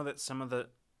I know that some of the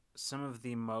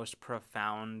most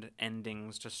profound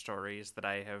endings to stories that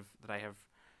I have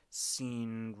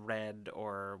seen, read,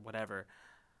 or whatever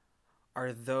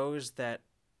are those that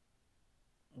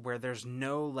where there's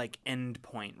no like end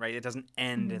point, right? It doesn't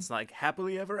end. It's like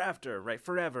happily ever after, right?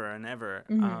 Forever and ever.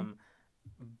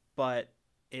 But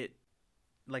it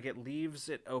leaves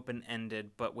it open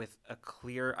ended, but with a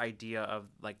clear idea of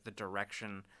like the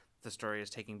direction the story is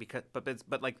taking. Because but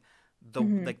like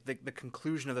the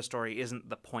conclusion of the story isn't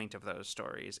the point of those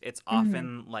stories. It's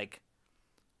often like,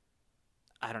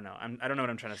 I don't know. I don't know what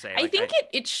I'm trying to say. I think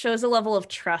it shows a level of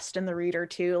trust in the reader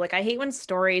too. Like I hate when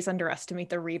stories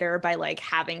underestimate the reader by like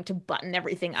having to button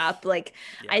everything up. Like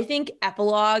I think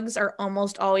epilogues are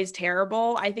almost always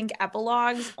terrible. I think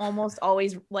epilogues almost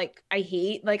always like I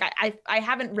hate. Like I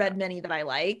haven't read many that I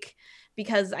like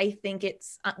because I think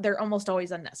they're almost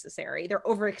always unnecessary. They're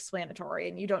over-explanatory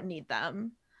and you don't need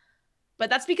them. But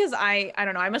that's because I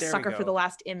don't know. I'm a sucker for the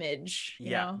last image.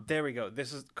 You know? There we go.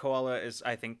 Koala is,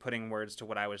 I think, putting words to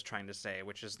what I was trying to say,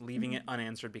 which is leaving it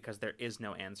unanswered because there is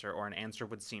no answer, or an answer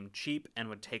would seem cheap and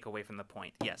would take away from the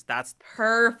point. Yes, that's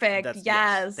perfect.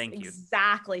 Yes, thank you.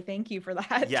 Exactly. Thank you for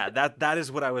that. Yeah, that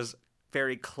is what I was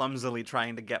very clumsily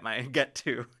trying to get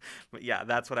to. But yeah,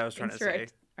 that's what I was trying to say.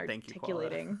 Thank you,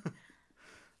 Koala.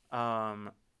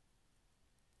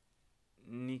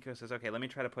 Nico says, okay, let me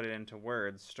try to put it into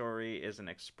words. Story is an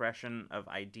expression of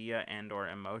idea and or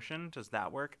emotion. Does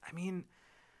that work? I mean,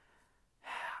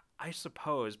 I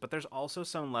suppose, but there's also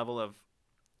some level of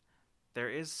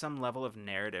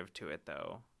narrative to it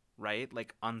though, right?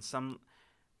 Like on some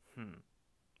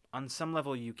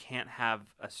level you can't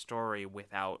have a story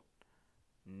without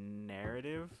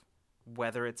narrative,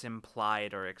 whether it's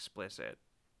implied or explicit.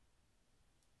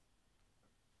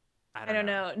 I don't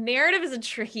know. Narrative is a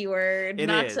tricky word.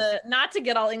 Not to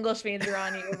get all English major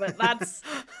on you, but that's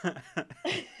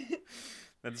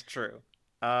that's true.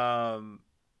 Yeah.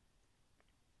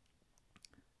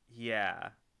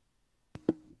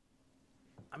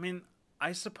 I mean,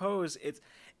 I suppose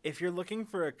if you're looking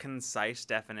for a concise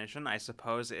definition, I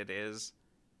suppose it is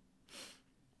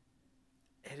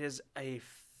a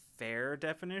fair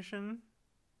definition,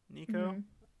 Nico.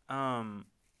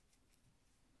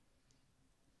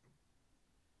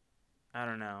 I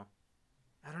don't know.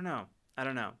 I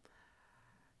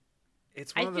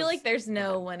feel like there's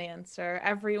no one answer.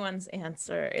 Everyone's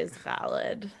answer is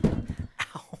valid.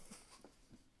 Ow.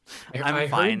 I'm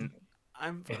fine.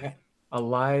 Yeah.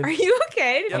 Alive. Are you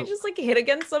okay? Did you just like hit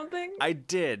against something? I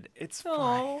did. It's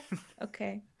fine.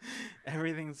 Okay.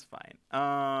 Everything's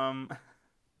fine.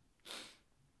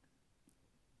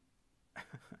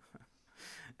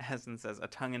 Hessen says, a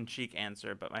tongue-in-cheek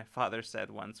answer, but my father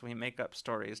said once, we make up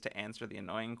stories to answer the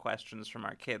annoying questions from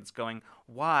our kids, going,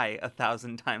 why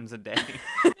 1,000 times a day?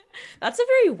 That's a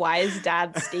very wise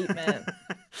dad statement.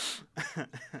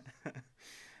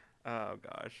 Oh,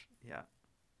 gosh. Yeah.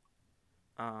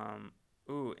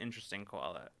 Ooh, interesting,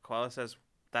 Koala. Koala says,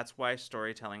 that's why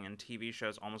storytelling in TV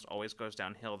shows almost always goes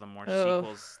downhill the more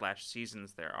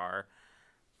sequels/seasons there are.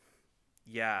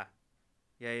 Yeah.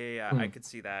 Yeah. I could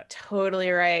see that.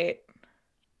 Totally right.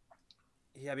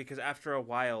 Yeah, because after a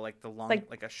while, like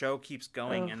a show keeps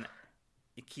going and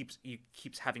it keeps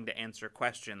having to answer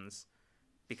questions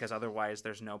because otherwise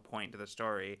there's no point to the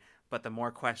story. But the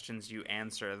more questions you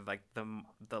answer, like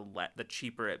the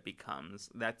cheaper it becomes.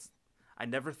 I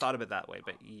never thought of it that way,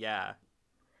 but yeah.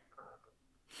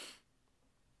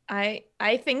 I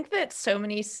think that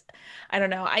I don't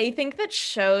know. I think that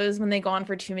shows when they go on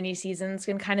for too many seasons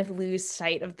can kind of lose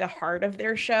sight of the heart of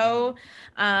their show,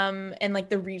 and like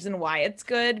the reason why it's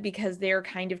good, because they're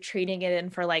kind of trading it in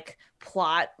for like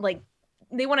plot, like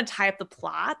they want to tie up the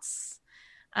plots.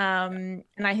 And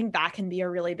I think that can be a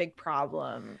really big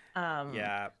problem.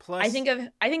 Yeah. Plus, I think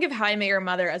of How I Met Your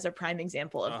Mother as a prime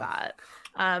example of that.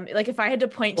 Like if I had to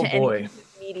point to any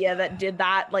media that did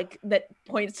that, like that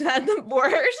points to that the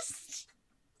worst.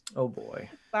 Oh boy.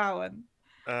 That one.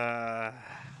 Yeah.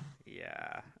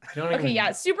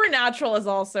 Yeah. Supernatural is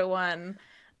also one.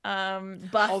 Buffy.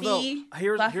 Although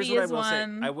here's what I will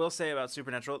one. say. I will say about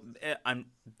Supernatural. I'm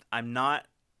not.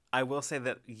 I will say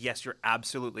that yes, you're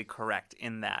absolutely correct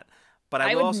in that. But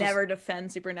I would never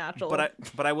defend Supernatural.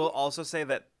 But I will also say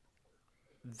that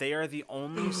they are the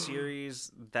only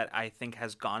series that I think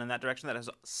has gone in that direction that has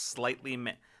slightly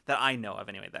that I know of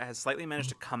anyway, that has slightly managed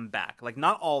to come back, like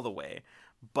not all the way,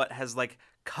 but has like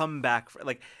come back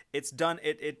like it's done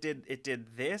it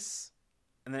did this,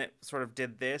 and then it sort of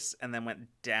did this and then went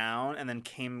down and then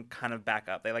came kind of back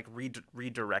up. They like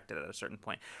redirected at a certain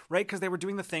point, right? Because they were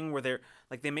doing the thing where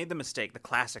they made the mistake, the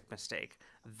classic mistake,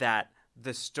 that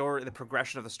the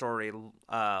progression of the story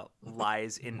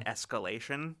lies in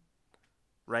escalation,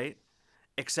 right?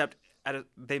 Except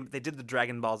they did the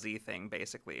Dragon Ball Z thing,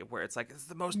 basically, where it's like, it's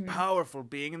the most powerful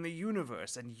being in the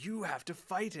universe and you have to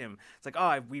fight him. It's like,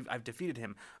 oh, I've defeated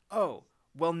him. Oh,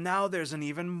 well, now there's an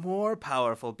even more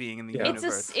powerful being in the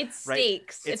universe. It's right?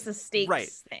 Stakes. It's a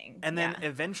stakes thing. And then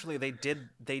eventually they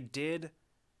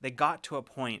got to a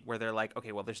point where they're like,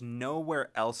 okay, well, there's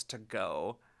nowhere else to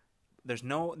go. There's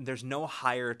no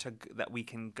higher that we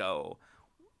can go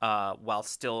while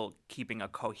still keeping a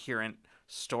coherent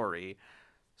story.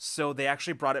 So they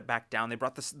actually brought it back down. They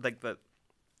brought this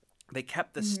they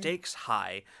kept the stakes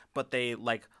high, but they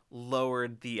like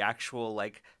lowered the actual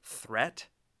like threat.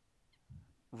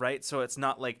 Right? So it's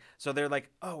not like, so they're like,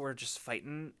 oh, we're just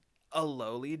fighting a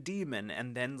lowly demon,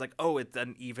 and then like, oh, it's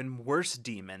an even worse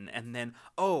demon, and then,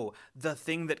 oh, the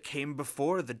thing that came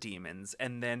before the demons,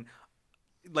 and then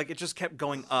like it just kept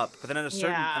going up. But then at a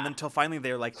certain and then until finally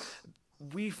they're like,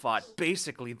 we fought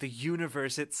basically the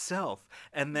universe itself.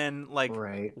 And then like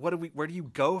where do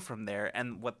you go from there?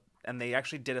 And they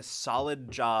actually did a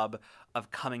solid job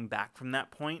of coming back from that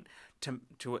point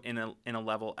to at a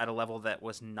level that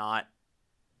was not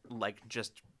like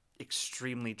just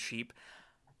extremely cheap.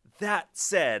 That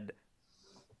said,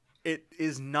 it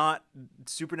is not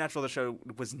Supernatural. The show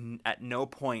was at no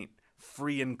point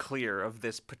free and clear of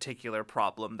this particular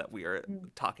problem that we are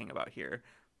talking about here.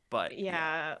 But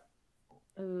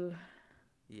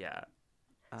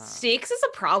stakes is a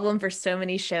problem for so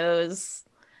many shows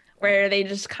where they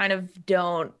just kind of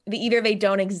either they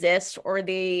don't exist or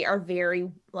they are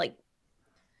very like,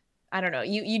 I don't know.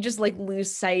 You just like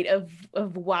lose sight of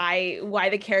why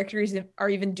the characters are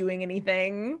even doing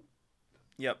anything.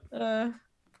 Yep.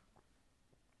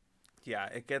 Yeah,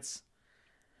 it gets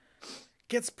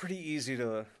pretty easy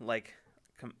to like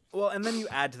and then you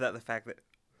add to that the fact that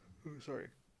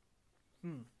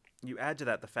you add to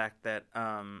that the fact that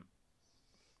on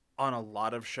a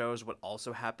lot of shows what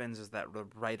also happens is that the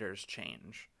writers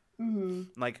change.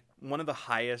 Like one of the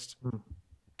highest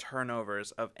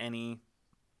turnovers of any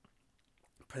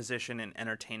position in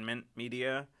entertainment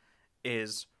media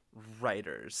is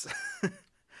writers.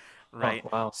 Right? Oh,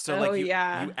 wow. So like you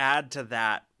add to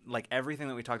that like everything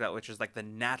that we talked about, which is like the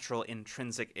natural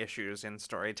intrinsic issues in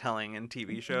storytelling and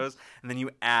TV shows, and then you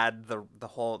add the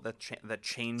whole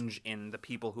change in the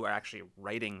people who are actually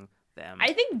writing them.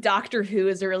 I think Doctor Who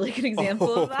is a really good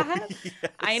example of that. Yes.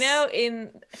 I know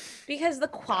because the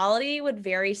quality would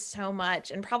vary so much,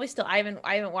 and probably still I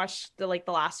haven't watched the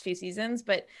last few seasons,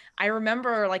 but I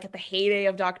remember like at the heyday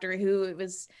of Doctor Who, it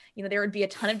was, there would be a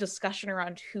ton of discussion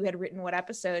around who had written what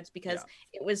episodes because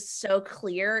it was so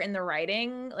clear in the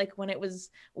writing, like when it was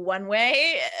one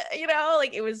way,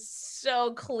 like it was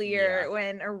so clear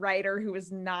when a writer who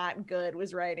was not good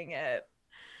was writing it.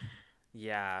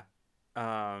 Yeah.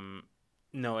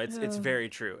 No, it's very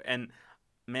true. And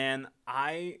man,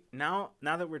 now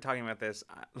that we're talking about this,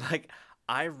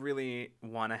 I really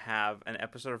want to have an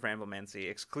episode of Ramblemancy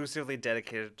exclusively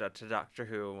dedicated to Doctor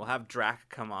Who. We'll have Drac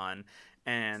come on,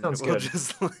 and just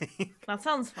that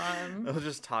sounds fun. We'll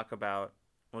just talk about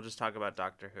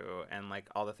Doctor Who and like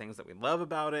all the things that we love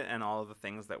about it and all of the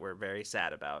things that we're very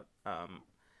sad about.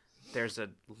 There's a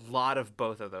lot of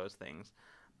both of those things.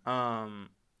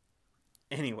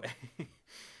 Anyway,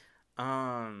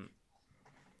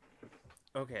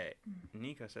 okay.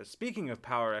 Nico says, speaking of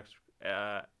power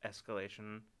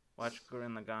escalation, watch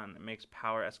Gurren Lagann. It makes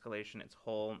power escalation its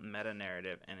whole meta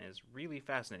narrative and is really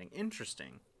fascinating.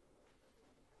 Interesting.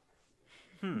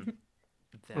 I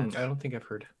don't think I've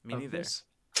heard. Me neither. This.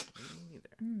 Me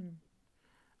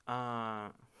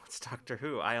neither. What's Doctor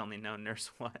Who? I only know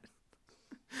Nurse What.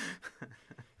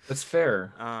 That's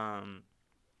fair.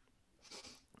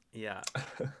 Yeah.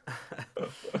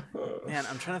 Man,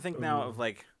 I'm trying to think now of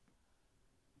like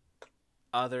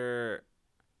other.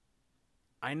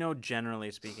 I know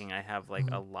generally speaking, I have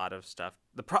like a lot of stuff.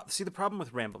 The problem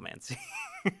with Ramblemancy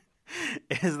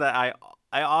is that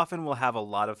I often will have a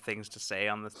lot of things to say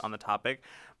on the topic,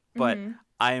 but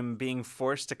I am being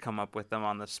forced to come up with them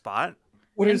on the spot.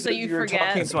 What is so it you you're forget?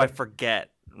 talking about? So I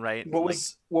forget, right? What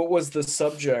was the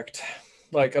subject?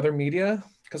 Like other media?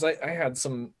 Because I had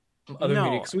some other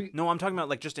media. No, I'm talking about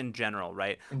like just in general,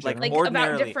 right? Like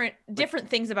ordinarily, about different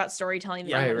things about storytelling.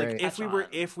 Yeah, right.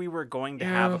 If we were going to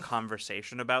have a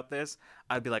conversation about this,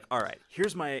 I'd be like, all right,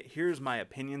 here's my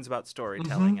opinions about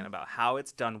storytelling and about how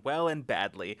it's done well and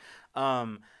badly.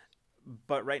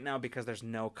 But right now, because there's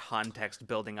no context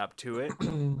building up to it,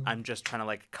 I'm just trying to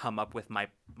like come up with my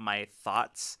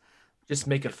thoughts. Just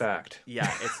make a fact.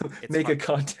 Yeah, it's make hard, a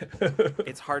content.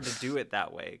 It's hard to do it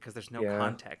that way because there's no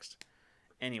context.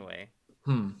 Anyway.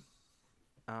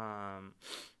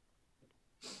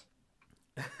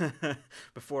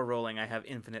 Before rolling, I have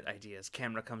infinite ideas.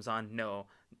 Camera comes on. No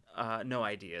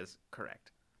ideas.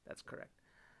 Correct. That's correct.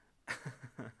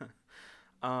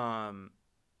 I'm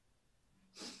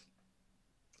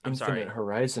sorry. Infinite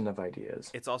horizon of ideas.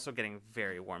 It's also getting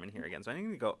very warm in here again, so I need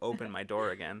to go open my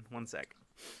door again. One sec.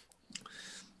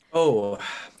 Oh,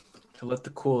 to let the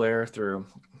cool air through.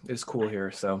 It's cool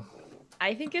here, so.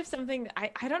 I think if something,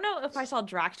 I don't know if I saw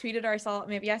Drac tweeted or I saw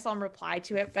him reply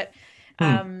to it, but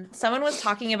someone was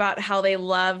talking about how they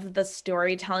love the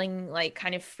storytelling, like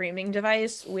kind of framing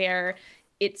device where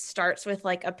it starts with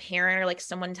like a parent or like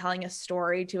someone telling a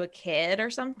story to a kid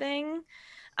or something.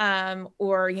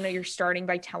 Or, you're starting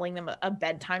by telling them a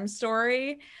bedtime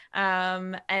story,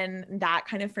 and that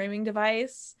kind of framing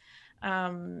device.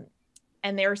 And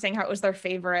they were saying how it was their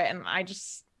favorite. And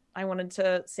I wanted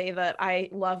to say that I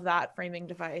love that framing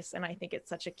device. And I think it's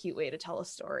such a cute way to tell a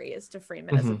story is to frame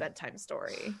it as a bedtime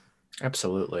story.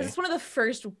 Absolutely. It's one of the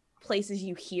first places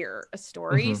you hear a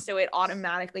story. So it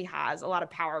automatically has a lot of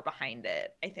power behind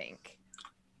it, I think.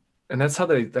 And that's how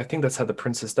that's the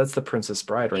Princess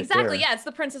Bride right exactly, there. Yeah, it's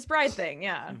the Princess Bride thing,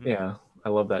 yeah. Yeah, I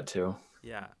love that too.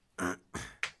 Yeah. Yeah,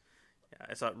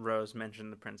 I saw Rose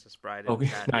mention the Princess Bride. Oh,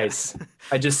 nice. Yeah.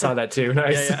 I just saw that too.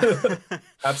 Nice. Yeah.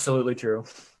 Absolutely true.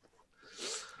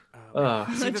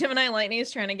 Gemini Lightning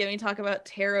is trying to get me to talk about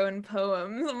tarot and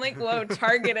poems. I'm like, whoa,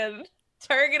 targeted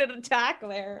attack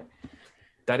there.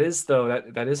 That is though,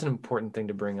 that is an important thing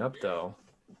to bring up though.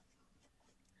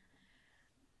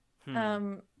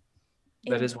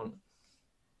 That is one.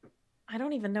 I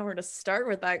don't even know where to start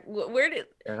with that.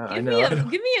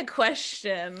 Give me a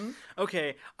question.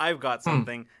 Okay, I've got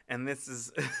something, and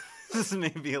this may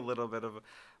be a little bit of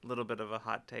a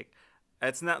hot take.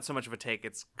 It's not so much of a take;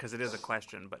 it's because it is a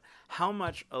question. But how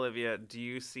much, Olivia, do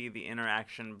you see the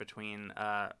interaction between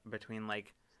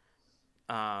like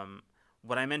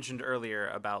what I mentioned earlier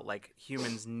about like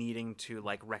humans needing to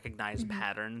like recognize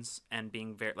patterns and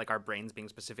being very like our brains being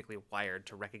specifically wired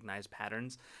to recognize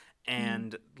patterns,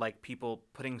 and like people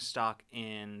putting stock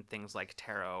in things like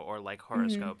tarot or like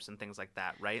horoscopes and things like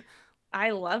that, right?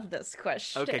 I love this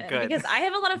question. Okay, good. Because I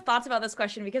have a lot of thoughts about this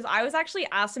question because I was actually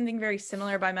asked something very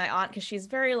similar by my aunt because she's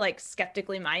very like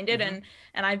skeptically minded and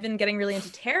I've been getting really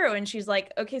into tarot and she's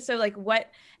like, okay, so like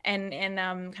what and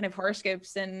kind of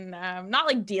horoscopes and not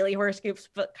like daily horoscopes,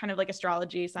 but kind of like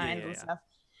astrology signs and stuff.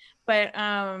 But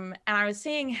and I was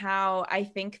saying how I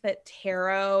think that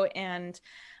tarot and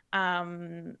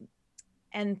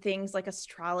things like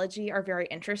astrology are very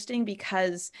interesting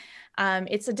because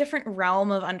it's a different realm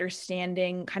of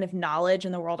understanding kind of knowledge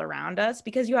in the world around us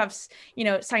because you have,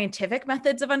 scientific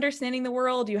methods of understanding the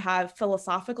world, you have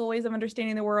philosophical ways of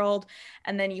understanding the world,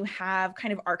 and then you have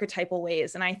kind of archetypal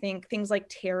ways. And I think things like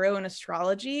tarot and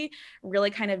astrology really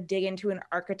kind of dig into an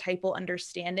archetypal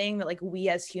understanding that like we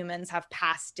as humans have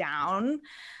passed down.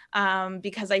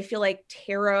 Because I feel like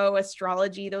tarot,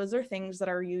 astrology, those are things that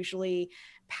are usually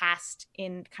passed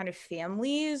in kind of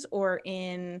families or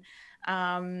in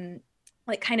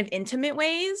like kind of intimate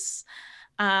ways.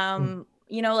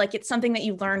 Like it's something that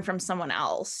you learn from someone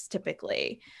else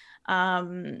typically.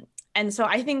 And so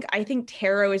I think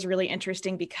tarot is really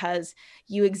interesting because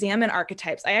you examine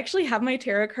archetypes. I actually have my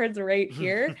tarot cards right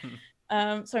here.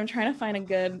 So I'm trying to find a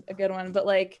good one, but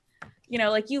like, you know,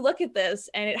 like you look at this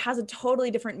and it has a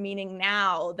totally different meaning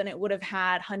now than it would have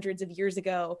had hundreds of years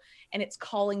ago. And it's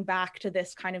calling back to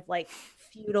this kind of like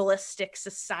feudalistic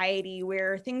society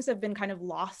where things have been kind of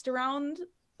lost around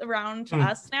to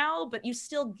us now, but you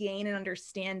still gain an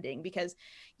understanding because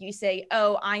you say,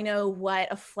 oh, I know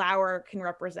what a flower can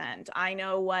represent. I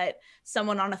know what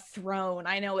someone on a throne,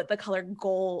 I know what the color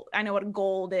gold, I know what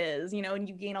gold is, you know, and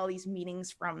you gain all these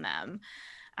meanings from them.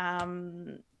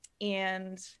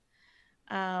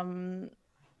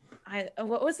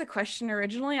 What was the question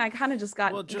originally? I kind of just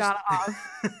got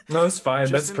off. No, it's fine.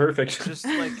 That's perfect. Just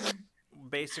like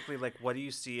basically like what do you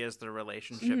see as the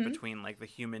relationship between like the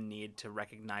human need to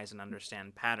recognize and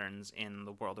understand patterns in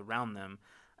the world around them,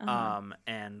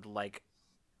 and like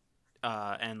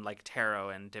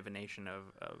tarot and divination of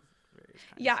various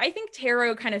kinds. Yeah, I think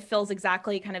tarot kind of fills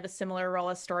exactly kind of a similar role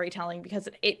as storytelling because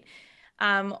it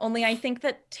only I think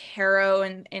that tarot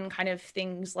and kind of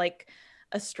things like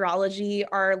astrology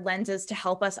are lenses to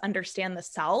help us understand the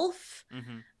self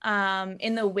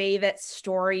in the way that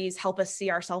stories help us see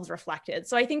ourselves reflected.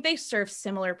 So I think they serve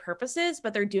similar purposes,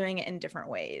 but they're doing it in different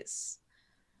ways.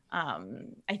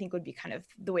 I think would be kind of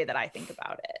the way that I think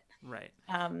about it. Right.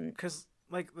 Because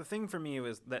like the thing for me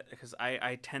was that because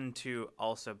I tend to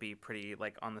also be pretty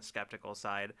like on the skeptical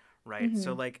side, right?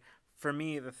 So like for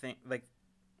me the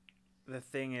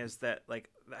thing is that like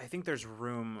I think there's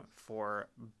room for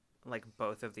like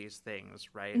both of these things,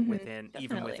 right?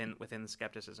 Within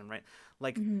skepticism, right?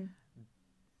 Like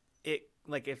it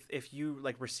like if you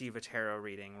like receive a tarot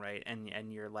reading, right,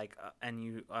 and you're like and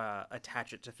you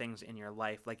attach it to things in your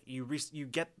life, like you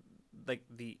get like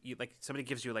like somebody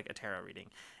gives you like a tarot reading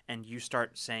and you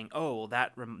start saying, oh,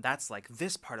 that's like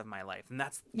this part of my life and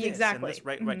that's this exactly and this,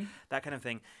 right, that kind of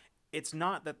thing. It's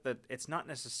not that it's not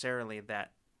necessarily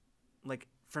that like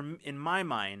in my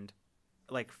mind,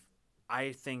 like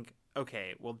I think,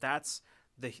 okay, well that's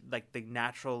the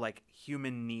natural like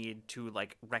human need to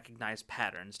like recognize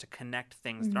patterns, to connect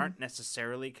things that aren't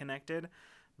necessarily connected,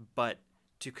 but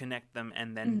to connect them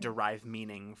and then derive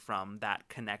meaning from that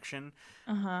connection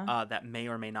that may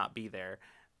or may not be there.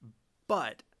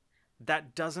 But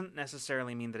that doesn't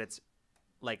necessarily mean that it's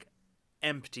like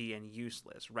empty and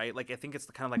useless, right? Like I think it's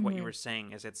kind of like what you were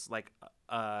saying is it's like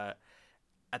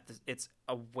it's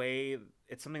a way,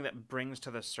 it's something that brings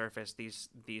to the surface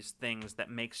these things that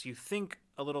makes you think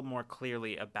a little more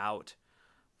clearly about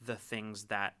the things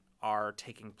that are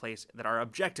taking place, that are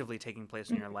objectively taking place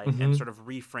in your life, and sort of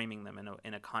reframing them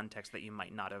in a context that you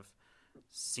might not have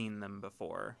seen them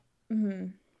before.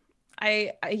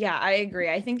 I agree.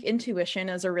 I think intuition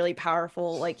is a really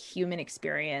powerful like human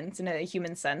experience in a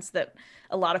human sense that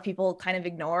a lot of people kind of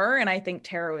ignore, and I think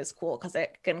tarot is cool because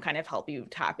it can kind of help you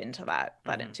tap into that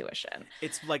intuition.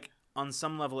 It's like on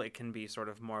some level it can be sort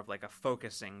of more of like a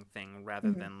focusing thing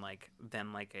rather than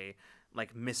a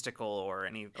like mystical or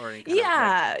any kind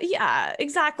yeah,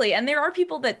 exactly. And there are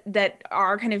people that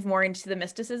are kind of more into the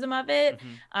mysticism of it,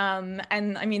 and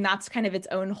I mean that's kind of its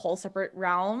own whole separate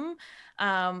realm.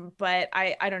 But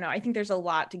I don't know, I think there's a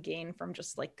lot to gain from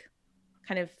just like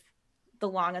kind of the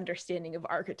long understanding of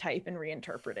archetype and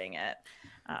reinterpreting it.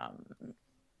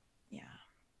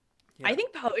 I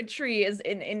think poetry is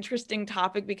an interesting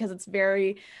topic because it's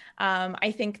very,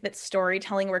 I think that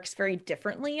storytelling works very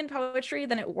differently in poetry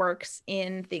than it works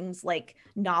in things like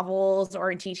novels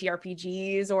or in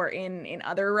TTRPGs or in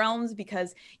other realms,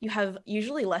 because you have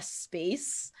usually less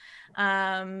space,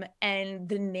 and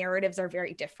the narratives are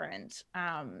very different.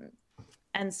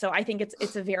 And so I think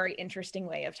it's a very interesting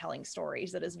way of telling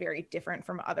stories that is very different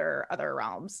from other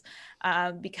realms,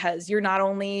 because you're not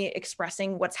only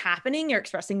expressing what's happening, you're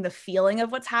expressing the feeling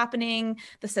of what's happening,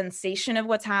 the sensation of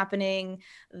what's happening,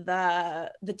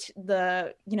 the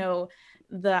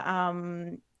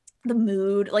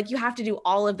mood. Like you have to do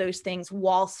all of those things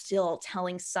while still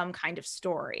telling some kind of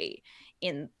story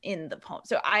in the poem.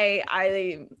 So I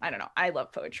don't know. I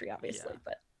love poetry, obviously,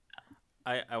 but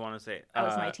I want to say that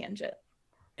was my tangent.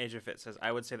 Age of Fit says,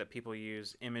 I would say that people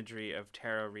use imagery of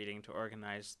tarot reading to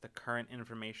organize the current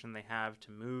information they have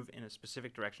to move in a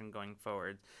specific direction going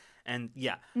forward. And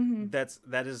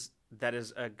that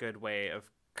is a good way of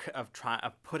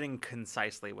putting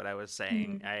concisely what I was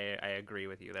saying. I agree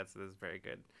with you. That's very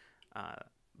good.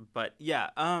 But yeah,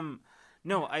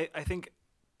 no, I think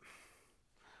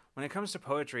when it comes to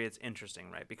poetry, it's interesting,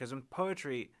 right? Because in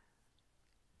poetry,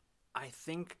 I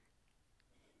think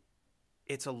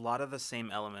it's a lot of the same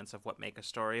elements of what make a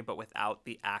story, but without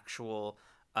the actual,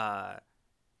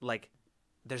 like,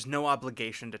 there's no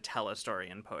obligation to tell a story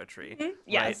in poetry.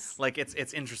 Yes. Right? Like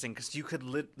it's interesting because you could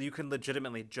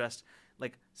legitimately just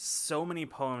like so many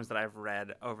poems that I've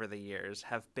read over the years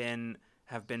have been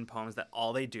poems that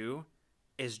all they do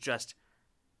is just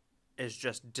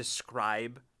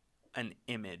describe an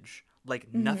image.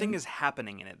 Like nothing is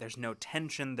happening in it. There's no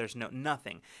tension, there's no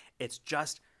nothing. It's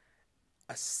just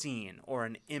a scene or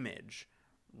an image,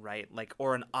 right? Like,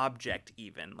 or an object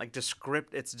even. Like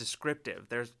it's descriptive.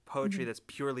 There's poetry that's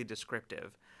purely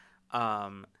descriptive.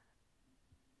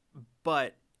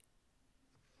 But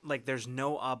like there's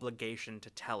no obligation to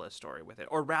tell a story with it.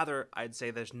 Or rather, I'd say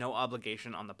there's no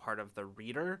obligation on the part of the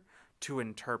reader to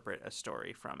interpret a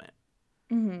story from it.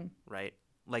 Right?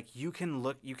 Like you can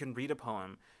read a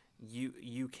poem,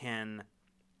 you can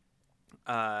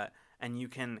and you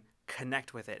can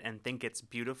connect with it and think it's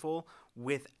beautiful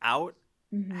without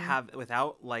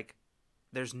like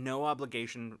there's no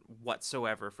obligation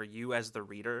whatsoever for you as the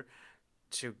reader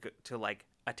to like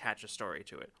attach a story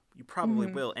to it. You probably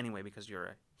will anyway because you're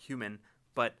a human,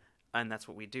 and that's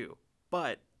what we do.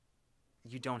 But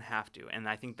you don't have to, and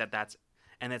I think that's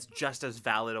just as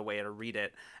valid a way to read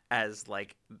it as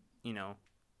like, you know,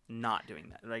 not doing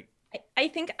that. Like I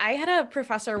think I had a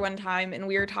professor one time, and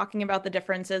we were talking about the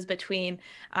differences between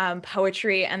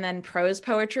poetry and then prose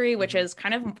poetry, which is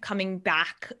kind of coming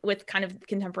back with kind of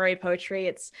contemporary poetry.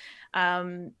 It's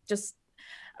just,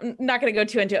 I'm not going to go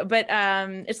too into it, but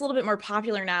it's a little bit more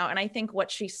popular now. And I think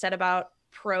what she said about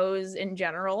prose in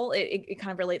general, it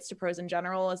kind of relates to prose in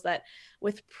general, is that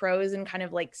with prose and kind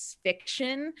of like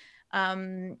fiction,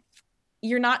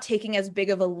 you're not taking as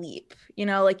big of a leap, you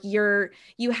know, like you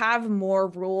have more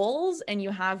rules and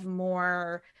you have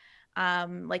more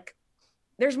like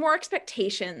there's more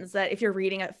expectations that if you're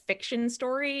reading a fiction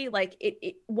story, like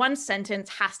it one sentence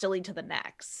has to lead to the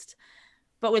next.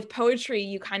 But with poetry,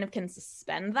 you kind of can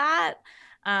suspend that.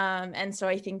 And so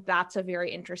I think that's a very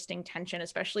interesting tension,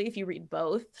 especially if you read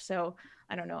both. So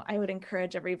I don't know. I would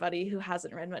encourage everybody who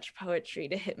hasn't read much poetry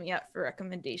to hit me up for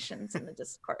recommendations in the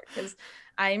Discord, because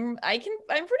I'm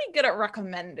pretty good at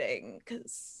recommending,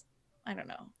 because I don't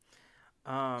know.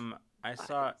 I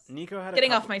saw Nico had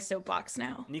getting off my soapbox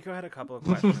now. Nico had a couple of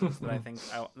questions that I think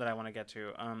that I want to get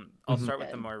to. I'll start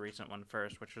with the more recent one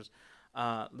first, which was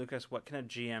Lucas, what can a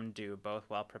GM do both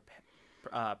while prepping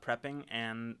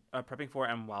for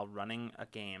and while running a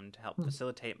game to help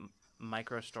facilitate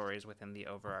micro stories within the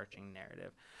overarching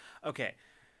narrative? Okay.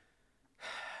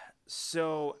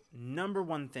 So, number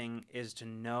one thing is to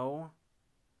know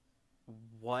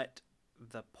what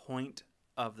the point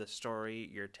of the story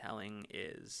you're telling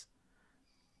is.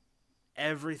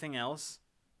 Everything else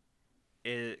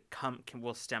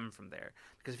will stem from there,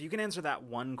 because if you can answer that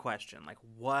one question, like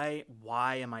why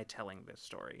am I telling this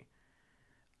story,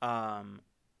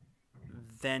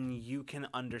 then you can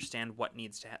understand what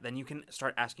needs to happen. Then you can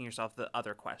start asking yourself the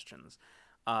other questions,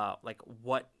 like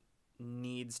what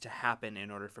needs to happen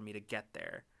in order for me to get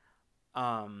there.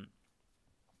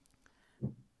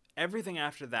 Everything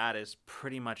after that is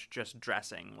pretty much just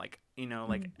dressing, like, you know,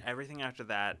 like everything after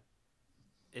that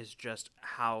is just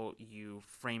how you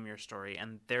frame your story,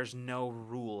 and there's no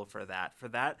rule for that. For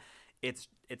that, it's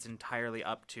entirely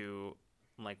up to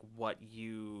like what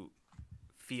you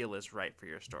feel is right for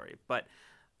your story. But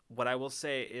what I will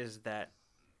say is that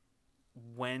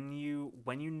when you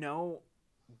know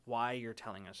why you're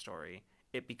telling a story,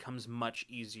 it becomes much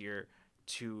easier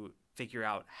to figure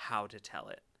out how to tell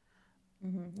it.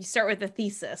 You start with the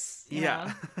thesis.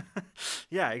 Yeah.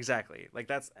 Yeah, exactly. Like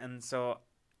and so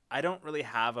I don't really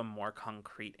have a more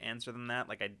concrete answer than that.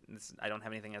 Like I don't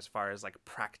have anything as far as like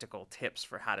practical tips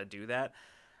for how to do that.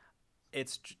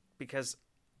 It's because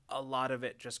a lot of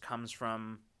it just comes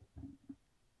from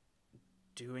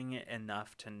doing it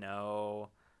enough to know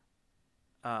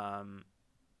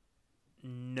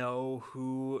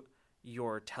who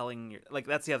you're telling like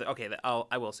that's the other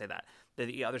I will say that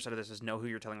the other side of this is know who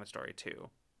you're telling the story to.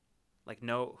 Like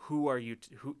know who are you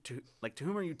to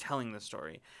whom are you telling the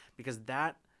story, because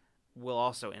that will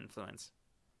also influence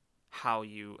how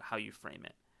you frame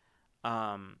it.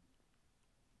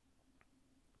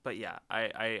 But yeah,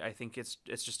 I think it's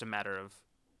just a matter of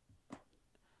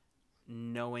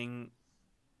knowing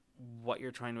what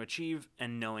you're trying to achieve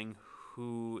and knowing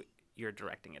who you're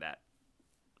directing it at.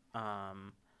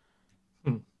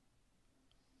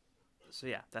 So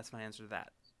yeah, that's my answer to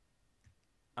that.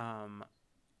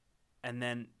 And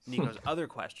then Nico's other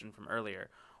question from earlier: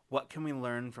 what can we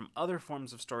learn from other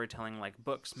forms of storytelling, like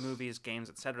books, movies, games,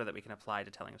 etc., that we can apply to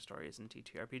telling stories in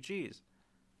TTRPGs?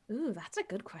 Ooh, that's a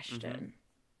good question.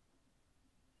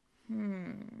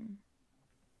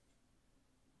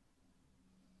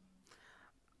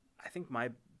 I think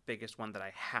my biggest one that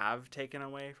I have taken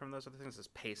away from those other things is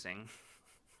pacing.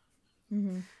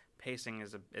 pacing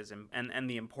and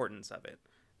the importance of it.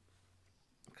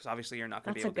 Because obviously you're not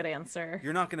going to be able. That's a good answer.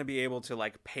 You're not going to be able to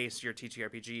like pace your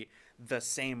TTRPG the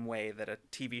same way that a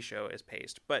TV show is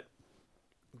paced, but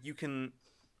you can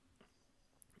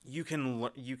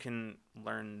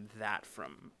learn that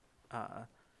from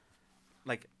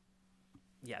like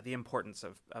the importance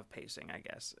of pacing, I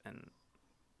guess. And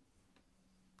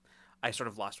I sort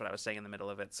of lost what I was saying in the middle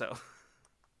of it, so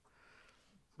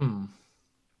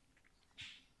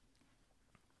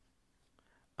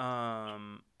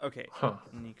okay. Huh.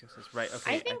 Nico says right.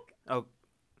 Okay. I think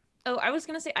I was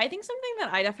gonna say, I think something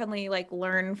that I definitely like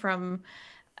learn from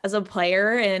as a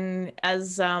player and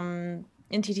as in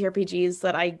TTRPGs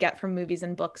that I get from movies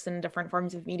and books and different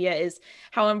forms of media is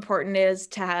how important it is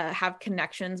to have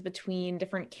connections between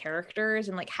different characters,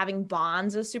 and like having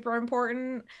bonds is super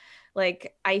important.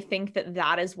 Like I think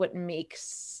that is what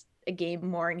makes a game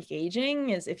more engaging,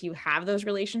 is if you have those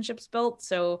relationships built.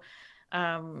 So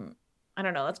I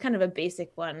don't know, that's kind of a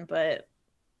basic one, but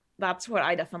that's what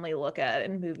I definitely look at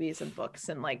in movies and books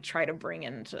and like try to bring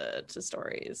into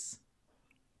stories.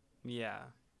 Yeah.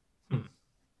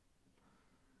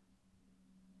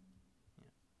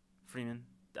 Freeman,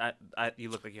 you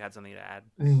look like you had something to add.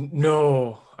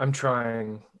 No, I'm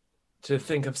trying to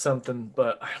think of something,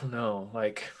 but I don't know.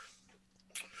 Like,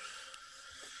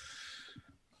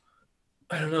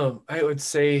 I don't know. I would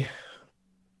say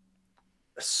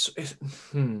it's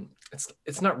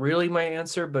not really my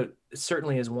answer, but it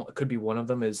certainly is one, could be one of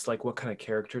them, is like what kind of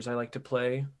characters I like to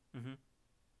play. Mm-hmm.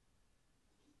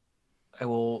 I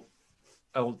will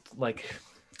like,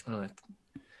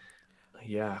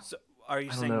 yeah. So are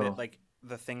you saying that like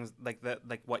the things like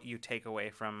what you take away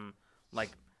from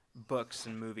like books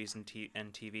and movies and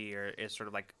TV is sort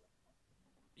of like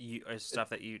is stuff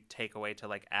that you take away to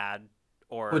like add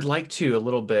or would like to a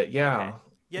little bit, yeah.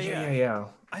 Okay. Yeah.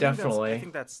 Definitely. I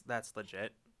think that's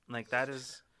legit. Like that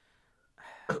is.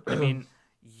 I mean,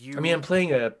 I'm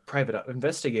playing a private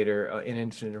investigator in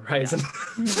Infinite Horizon.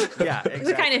 Yeah, exactly.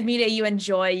 The kind of media you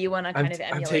enjoy, you want to kind of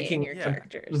emulate in your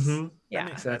characters. Mm-hmm. Yeah,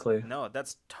 exactly.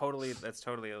 That's totally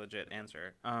a legit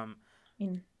answer. I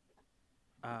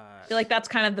feel like that's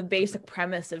kind of the basic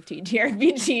premise of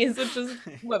TTRPGs, which is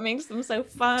what makes them so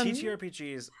fun.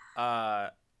 TTRPGs,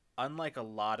 unlike a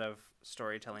lot of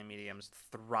storytelling mediums,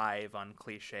 thrive on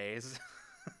cliches.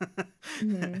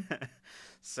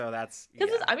 So that's because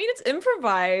it's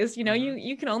improvised. You know,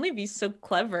 you can only be so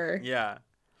clever. Yeah.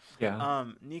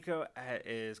 Nico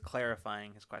is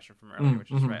clarifying his question from earlier,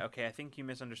 which is right. Okay, I think you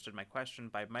misunderstood my question.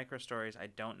 By micro stories, I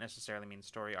don't necessarily mean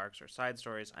story arcs or side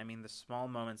stories. I mean the small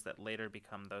moments that later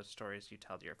become those stories you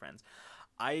tell to your friends.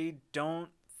 I don't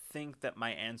think that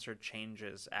my answer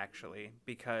changes actually,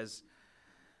 because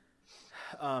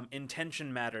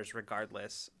intention matters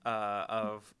regardless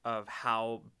of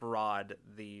how broad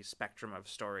the spectrum of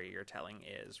story you're telling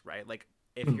is, right? Like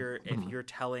if you're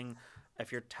telling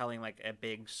like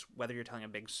whether you're telling a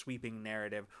big sweeping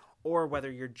narrative or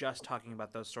whether you're just talking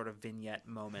about those sort of vignette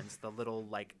moments, the little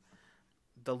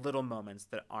moments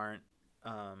that aren't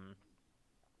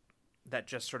that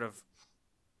just sort of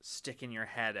stick in your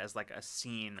head as like a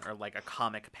scene or like a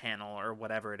comic panel or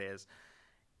whatever it is.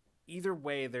 Either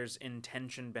way, there's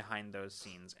intention behind those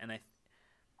scenes, and I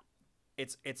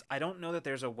don't know that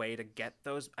there's a way to get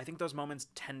those. I think those moments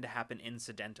tend to happen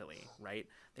incidentally, right?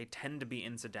 They tend to be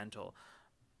incidental,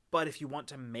 but if you want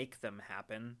to make them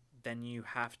happen, then you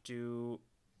have to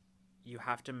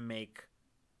make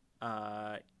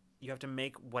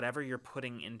whatever you're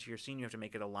putting into your scene, you have to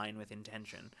make it align with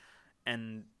intention,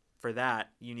 and for that,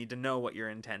 you need to know what your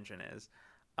intention is.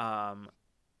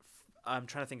 I'm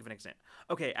trying to think of an example.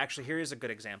 Okay, actually, here is a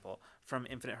good example from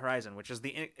Infinite Horizon, which is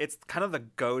it's kind of the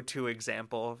go-to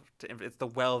example. It's the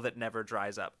well that never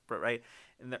dries up, but right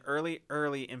in the early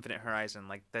Infinite Horizon,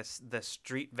 like the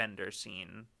street vendor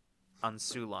scene on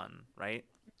Sulan, right?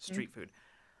 Street food.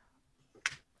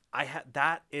 I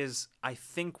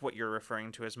think what you're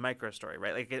referring to as micro story,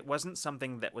 right? Like it wasn't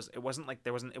something that was. It wasn't like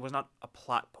it was not a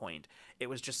plot point. It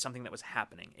was just something that was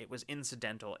happening. It was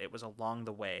incidental. It was along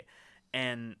the way,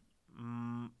 and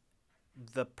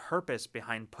the purpose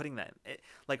behind putting that,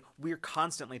 like we're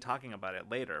constantly talking about it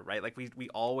later, right? Like we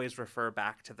always refer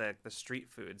back to the street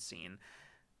food scene.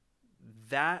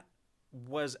 That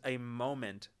was a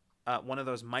moment, one of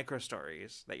those micro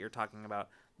stories that you're talking about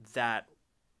that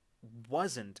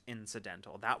wasn't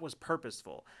incidental. That was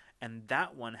purposeful, and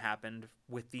that one happened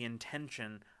with the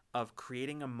intention of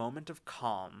creating a moment of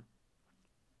calm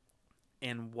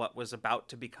in what was about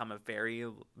to become a very,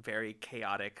 very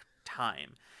chaotic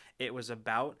time. It was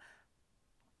about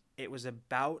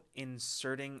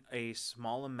inserting a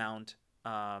small amount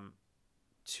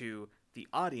to the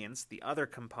audience, the other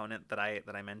component that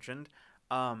I mentioned,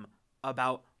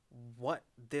 about what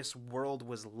this world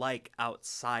was like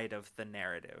outside of the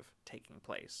narrative taking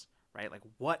place, right? Like,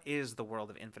 what is the world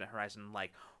of Infinite Horizon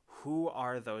like? Who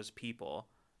are those people?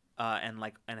 And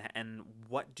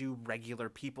what do regular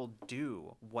people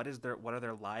do? What are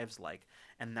their lives like?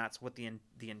 And that's what the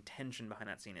intention behind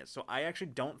that scene is. So I actually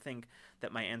don't think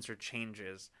that my answer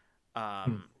changes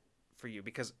for you,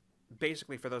 because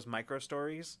basically for those micro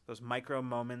stories, those micro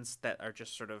moments that are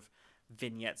just sort of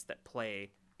vignettes that play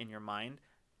in your mind,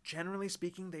 generally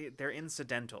speaking, they're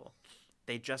incidental.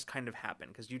 They just kind of happen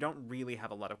because you don't really have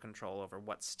a lot of control over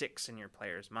what sticks in your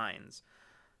players' minds.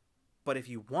 But if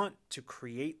you want to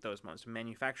create those moments, to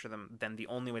manufacture them, then the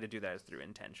only way to do that is through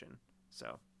intention.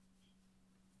 So,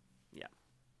 yeah,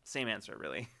 same answer,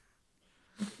 really.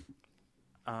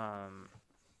 Huh.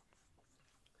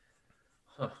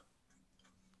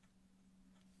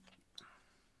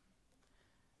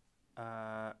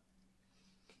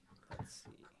 Let's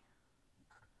see.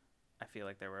 I feel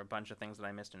like there were a bunch of things that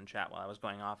I missed in chat while I was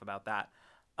going off about that.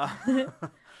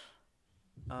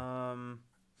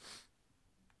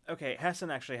 Okay,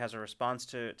 Hessen actually has a response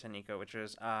to Nico, which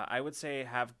is, I would say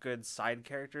have good side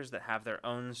characters that have their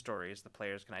own stories the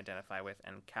players can identify with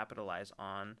and capitalize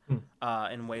on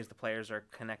in ways the players are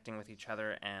connecting with each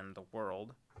other and the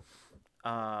world.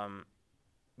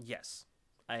 Yes,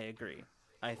 I agree.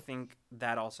 I think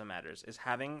that also matters, is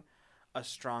having a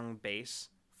strong base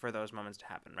for those moments to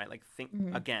happen, right? Like,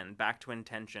 again, back to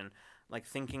intention, like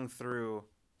thinking through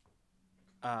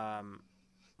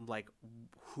like,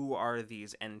 who are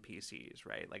these NPCs,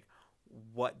 right? Like,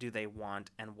 what do they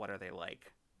want and what are they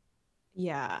like?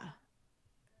 Yeah.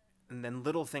 And then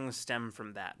little things stem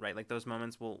from that, right? Like, those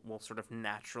moments will sort of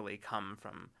naturally come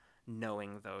from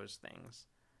knowing those things.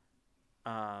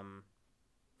 And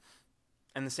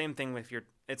the same thing with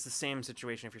it's the same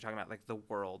situation if you're talking about like the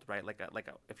world, right? Like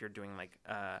if you're doing like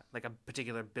a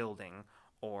particular building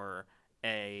or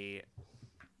an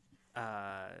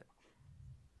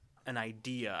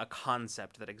idea, a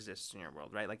concept that exists in your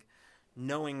world, right? Like,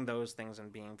 knowing those things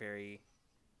and being very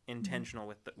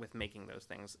intentional with making those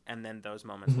things, and then those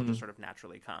moments will just sort of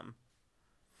naturally come.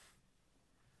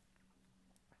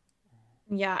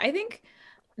 Yeah, I think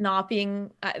not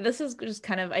being this is just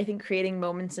kind of, I think, creating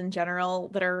moments in general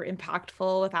that are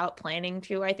impactful without planning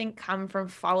to, I think, come from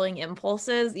following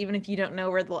impulses, even if you don't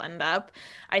know where they'll end up.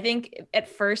 I think at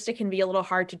first it can be a little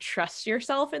hard to trust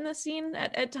yourself in the scene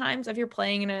at times if you're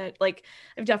playing in a, like,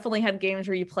 I've definitely had games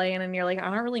where you play in and you're like, I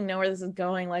don't really know where this is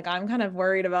going, like I'm kind of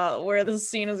worried about where this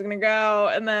scene is going to go.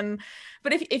 And then,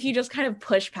 but if you just kind of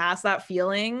push past that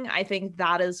feeling, I think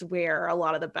that is where a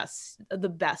lot of the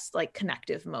best like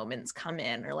connective moments come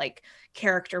in, or like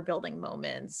character building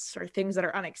moments, or things that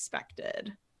are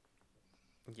unexpected.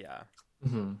 Yeah.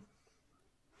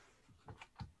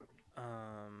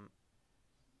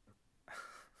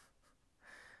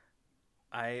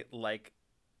 I like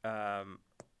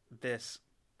this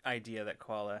idea that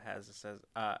Koala has. It says,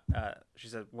 she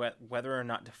said, whether or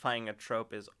not defying a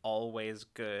trope is always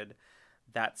good,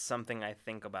 that's something I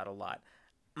think about a lot.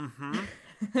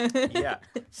 Yeah.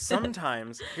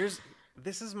 Sometimes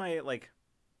this is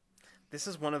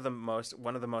one of the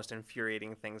most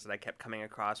infuriating things that I kept coming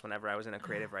across whenever I was in a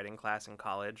creative writing class in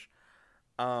college.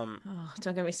 Oh,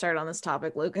 don't get me started on this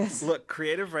topic, Lucas. Look,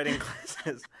 creative writing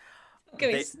classes.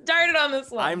 Get me started on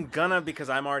this one. I'm gonna, because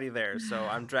I'm already there, so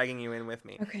I'm dragging you in with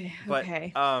me. Okay. But,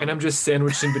 okay. And I'm just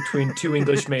sandwiched in between two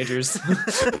English majors.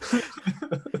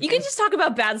 You can just talk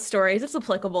about bad stories. It's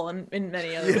applicable in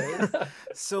many other ways.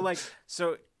 So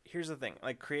here's the thing: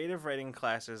 like, creative writing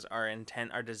classes are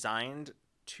designed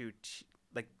to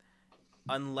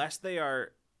unless they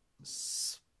are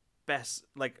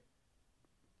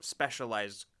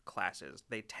specialized classes,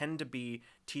 they tend to be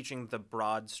teaching the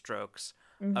broad strokes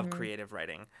of creative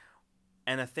writing.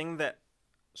 And a thing that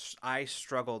I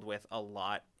struggled with a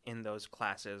lot in those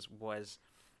classes was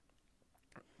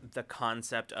the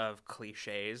concept of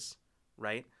cliches,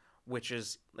 right? Which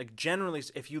is, like, generally,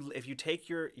 if you take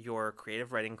your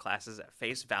creative writing classes at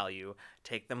face value,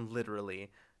 take them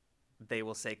literally, they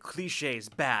will say cliches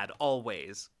bad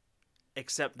always.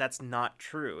 Except that's not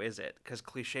true, is it? Because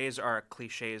cliches are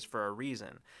cliches for a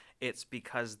reason. It's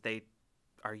because they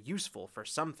are useful for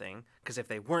something, because if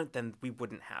they weren't, then we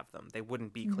wouldn't have them. They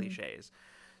wouldn't be cliches.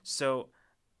 So,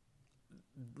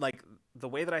 like, the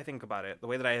way that I think about it, the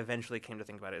way that I eventually came to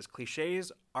think about it, is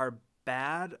cliches are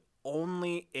bad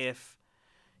only if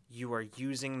you are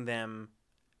using them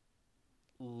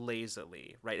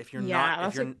lazily, right? If you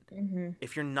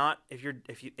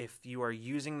are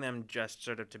using them just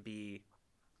sort of to be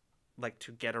like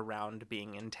to get around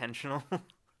being intentional.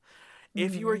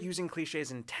 If you are using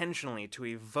cliches intentionally to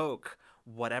evoke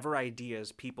whatever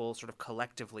ideas people sort of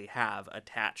collectively have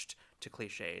attached to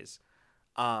cliches,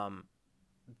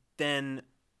 then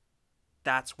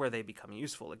that's where they become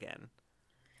useful again.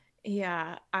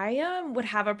 Yeah, I would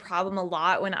have a problem a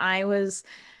lot when I was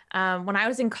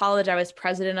in college. I was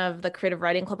president of the creative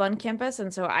writing club on campus,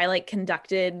 and so I like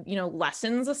conducted,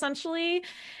 lessons essentially.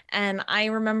 And I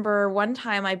remember one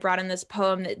time I brought in this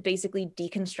poem that basically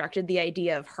deconstructed the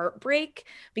idea of heartbreak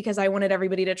because I wanted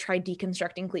everybody to try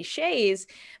deconstructing cliches.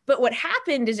 But what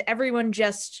happened is everyone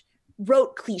just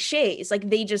wrote cliches.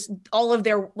 Like they just all of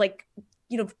their like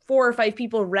 4 or 5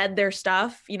 people read their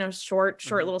stuff, short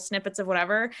little snippets of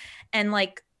whatever. And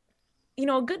like,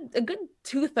 a good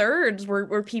 2/3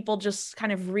 were people just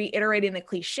kind of reiterating the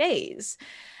cliches.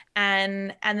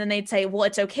 And then they'd say, well,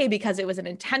 it's okay because it was an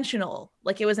intentional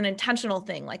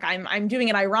thing. Like I'm doing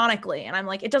it ironically. And I'm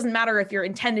like, it doesn't matter if you're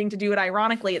intending to do it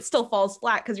ironically, it still falls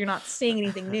flat because you're not saying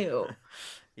anything new.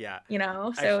 Yeah.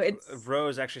 So it's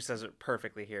Rose actually says it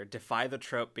perfectly here. Defy the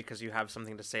trope because you have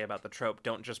something to say about the trope.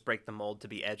 Don't just break the mold to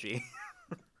be edgy.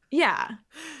 Yeah.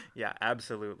 Yeah,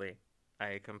 absolutely.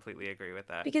 I completely agree with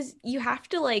that. Because you have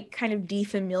to like kind of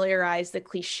defamiliarize the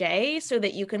cliche so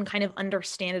that you can kind of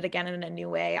understand it again in a new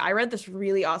way. I read this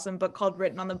really awesome book called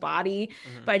Written on the Body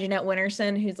by Jeanette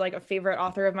Winterson, who's like a favorite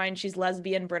author of mine. She's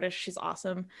lesbian, British. She's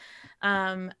awesome.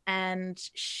 And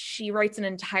she writes an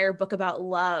entire book about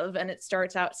love. And it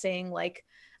starts out saying like,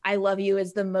 I love you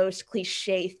is the most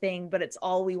cliche thing, but it's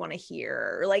all we want to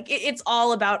hear. Like it's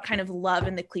all about kind of love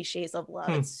and the cliches of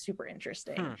love. It's super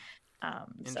interesting.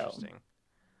 Interesting. So,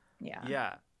 yeah.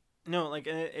 Yeah. No, like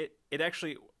it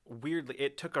actually weirdly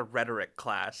it took a rhetoric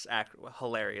class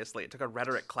hilariously. It took a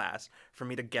rhetoric class for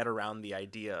me to get around the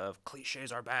idea of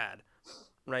cliches are bad,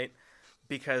 right?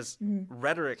 Because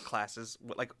rhetoric classes,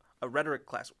 like a rhetoric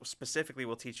class specifically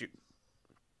will teach you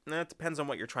it depends on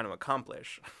what you're trying to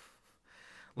accomplish.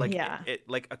 Like it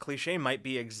like a cliche might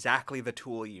be exactly the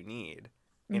tool you need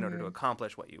in order to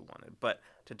accomplish what you wanted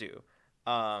to do.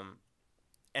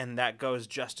 And that goes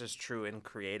just as true in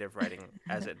creative writing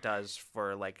as it does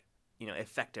for like,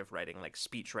 effective writing, like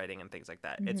speech writing and things like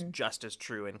that. It's just as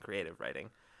true in creative writing.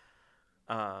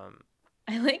 I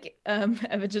like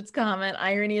Evijit's comment,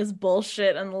 irony is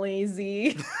bullshit and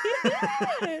lazy.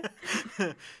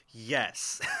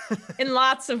 Yes. In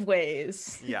lots of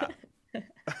ways. Yeah.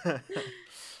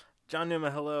 John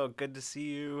Numa, hello. Good to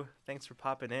see you. Thanks for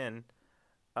popping in.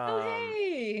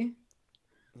 Hey.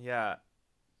 Yeah.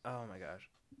 Oh my gosh.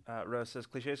 Rose says,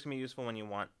 cliches can be useful when you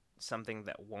want something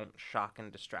that won't shock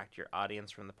and distract your audience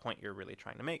from the point you're really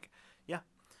trying to make. Yeah,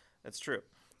 that's true.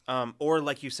 Or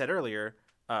like you said earlier,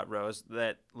 Rose,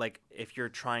 that like if you're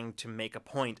trying to make a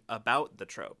point about the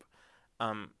trope,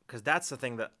 because that's the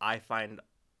thing that I find.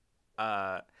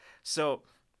 So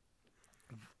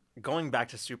going back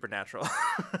to Supernatural,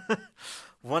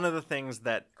 one of the things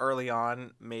that early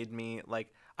on made me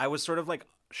like, I was sort of like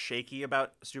shaky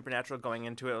about Supernatural going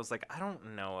into it. I was like, I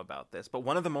don't know about this. But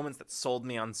one of the moments that sold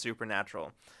me on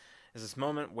Supernatural is this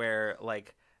moment where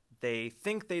like they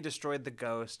think they destroyed the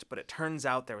ghost, but it turns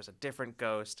out there was a different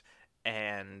ghost,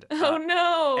 and oh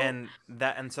no, and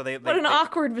so they what an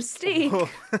awkward mistake.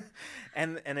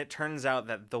 and it turns out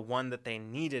that the one that they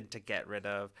needed to get rid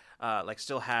of like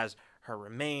still has her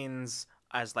remains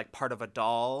as like part of a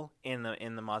doll in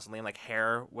the mausoleum. Like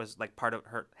hair was like part of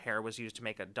her hair was used to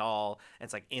make a doll, and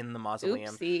it's like in the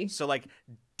mausoleum. Oopsie. So like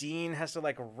Dean has to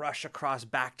like rush across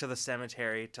back to the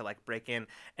cemetery to like break in,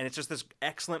 and it's just this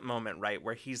excellent moment, right,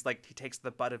 where he takes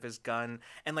the butt of his gun,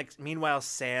 and like meanwhile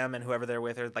Sam and whoever they're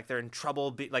with are like they're in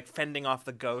trouble, like fending off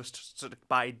the ghost so to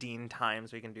buy Dean time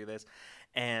so he can do this.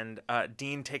 And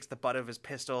Dean takes the butt of his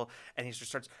pistol and he just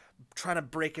starts trying to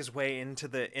break his way into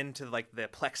like the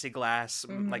plexiglass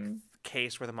like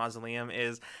case where the mausoleum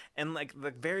is, and like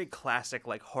the very classic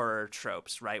like horror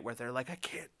tropes, right, where they're like, I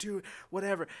can't do it,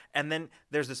 whatever. And then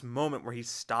there's this moment where he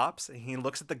stops and he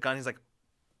looks at the gun, he's like,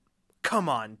 come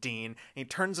on, Dean, and he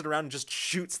turns it around and just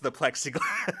shoots the plexiglass.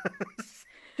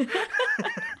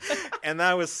 And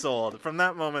that was sold. From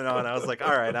that moment on, I was like,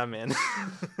 all right, I'm in.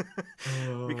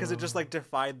 Because it just like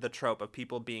defied the trope of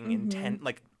people being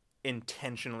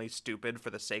intentionally stupid for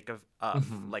the sake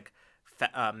of like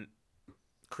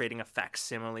creating a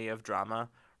facsimile of drama,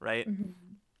 right?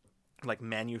 Like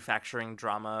manufacturing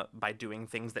drama by doing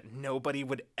things that nobody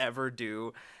would ever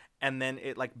do. And then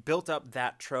it like built up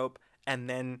that trope, and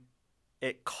then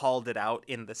it called it out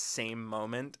in the same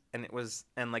moment, and it was,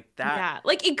 and like that, yeah,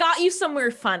 like it got you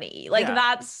somewhere funny, like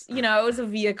that's, it was a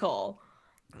vehicle.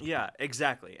 Yeah,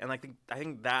 exactly. And like I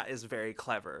think that is very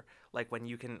clever. like when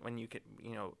you can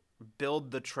build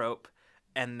the trope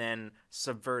and then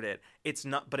subvert it. It's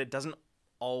not, but it doesn't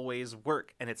always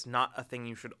work, and it's not a thing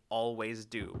you should always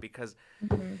do because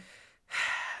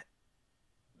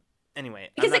anyway,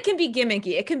 because it can be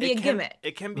gimmicky. It can be a gimmick.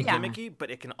 It can be gimmicky,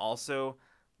 but it can also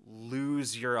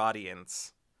lose your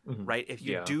audience. Right? If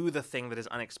you do the thing that is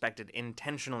unexpected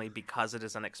intentionally because it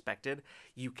is unexpected,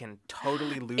 you can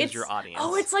totally lose your audience.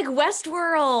 Oh, it's like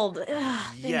Westworld.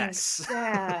 Ugh, yes.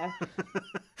 Yeah.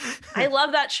 I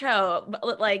love that show.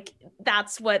 But like,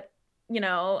 that's what,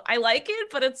 I like it,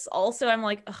 but it's also, I'm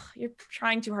like, ugh, you're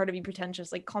trying too hard to be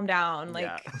pretentious. Like, calm down.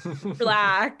 Like,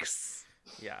 relax.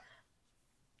 Yeah.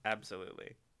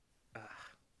 Absolutely.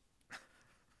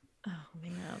 Oh,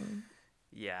 man.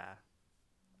 Yeah.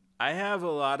 I have a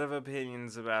lot of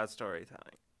opinions about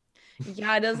storytelling.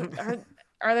 Yeah,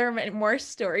 are there more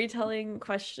storytelling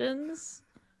questions?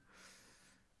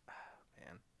 Oh,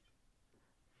 man.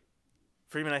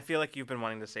 Freeman, I feel like you've been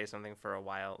wanting to say something for a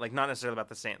while. Like, not necessarily about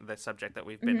the subject that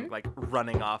we've been like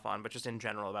running off on, but just in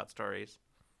general about stories.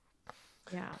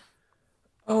 Yeah.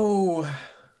 Oh,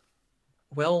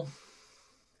 well,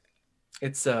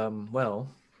 it's it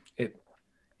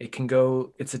can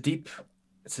go. It's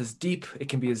as deep. It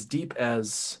can be as deep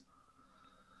as.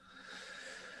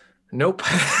 Nope.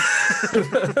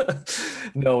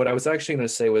 No, what I was actually going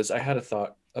to say was I had a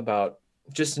thought about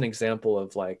just an example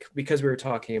of like, because we were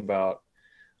talking about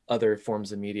other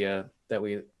forms of media that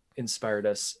we inspired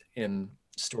us in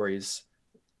stories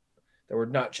that were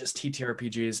not just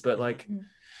TTRPGs, but like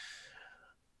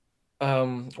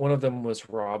one of them was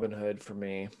Robin Hood for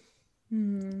me.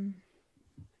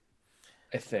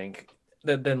 I think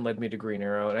that then led me to Green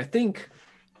Arrow, and I think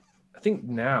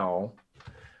now,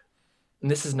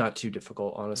 and this is not too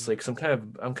difficult, honestly, because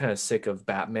I'm kind of sick of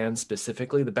Batman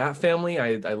specifically. The Bat Family,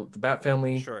 the Bat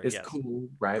Family is cool,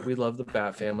 right? We love the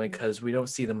Bat Family because we don't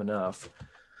see them enough.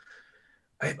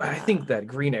 I think that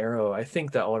Green Arrow, I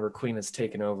think that Oliver Queen has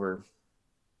taken over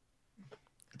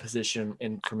the position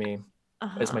for me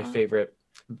as my favorite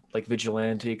like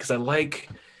vigilante, because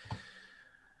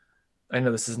I know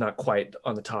this is not quite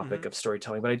on the topic of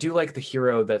storytelling, but I do like the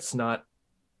hero that's not,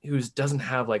 who doesn't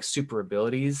have like super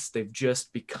abilities. They've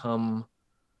just become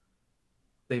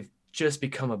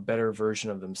a better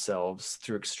version of themselves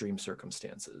through extreme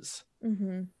circumstances.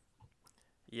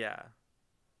 Yeah.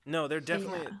 No, there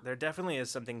definitely is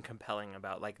something compelling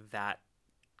about like that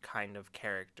kind of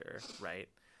character, right?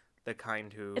 The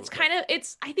kind who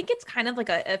I think it's kind of like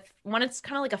it's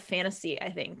kind of like a fantasy, I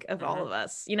think, of all of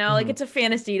us, like it's a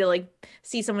fantasy to like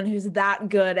see someone who's that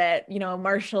good at,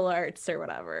 martial arts or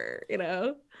whatever,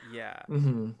 Yeah.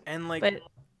 And like, but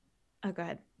go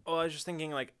ahead. Well, I was just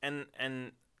thinking like,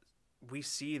 and we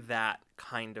see that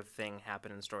kind of thing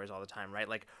happen in stories all the time, right?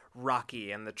 Like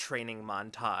Rocky and the training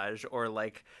montage, or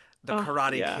like the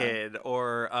Karate Kid,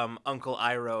 or Uncle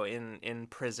Iroh in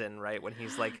prison, right? When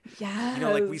he's like,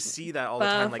 like we see that all the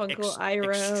time, like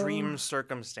extreme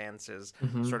circumstances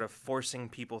sort of forcing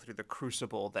people through the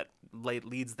crucible that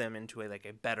leads them into a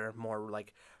better, more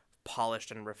like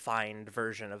polished and refined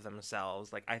version of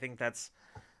themselves. Like I think that's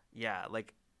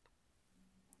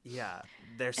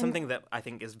there's something that I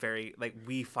think is very like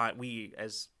we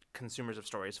as consumers of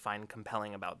stories find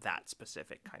compelling about that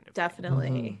specific kind of definitely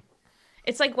thing.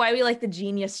 It's like why we like the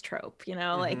genius trope,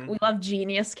 like we love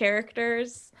genius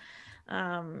characters.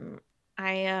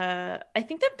 I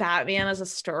think that Batman as a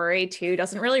story too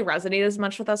doesn't really resonate as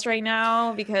much with us right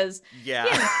now because he's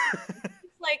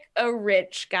like a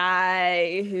rich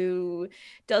guy who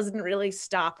doesn't really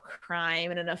stop crime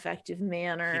in an effective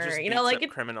manner. He just beats up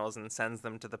criminals and sends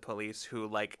them to the police who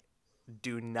like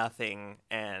do nothing.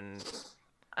 And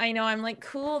I know, I'm like,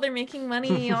 cool, they're making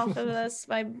money off of this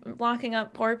by locking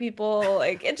up poor people.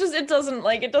 Like it doesn't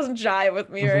jive with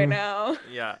me right now.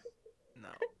 Yeah. No.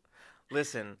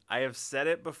 Listen, I have said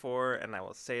it before and I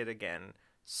will say it again.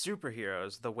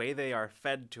 Superheroes, the way they are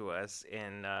fed to us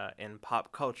in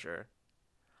pop culture,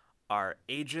 are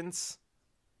agents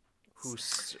who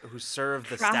serve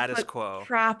the status quo.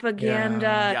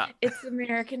 Propaganda. Yeah. It's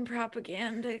American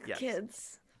propaganda,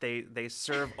 kids. They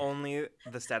serve only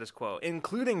the status quo,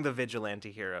 including the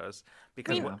vigilante heroes.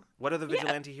 Because what do the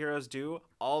vigilante heroes do?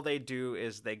 All they do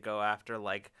is they go after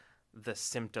like the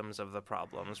symptoms of the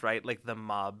problems, right? Like the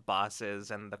mob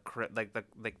bosses and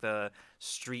the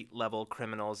street level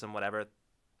criminals and whatever.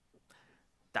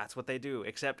 That's what they do.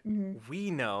 Except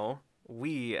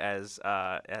we as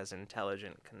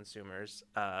intelligent consumers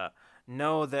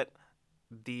know that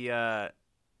the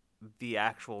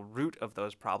actual root of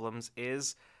those problems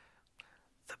is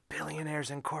the billionaires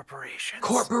and corporations.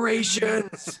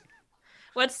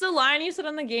 What's the line you said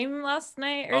on the game last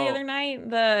night or the Oh, other night?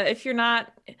 The if you're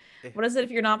not, if, what is it?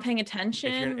 If you're not paying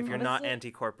attention, if you're what is not it?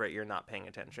 anti-corporate, you're not paying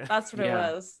attention. That's what it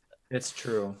Yeah, was. it's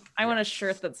true. I want a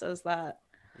shirt that says that.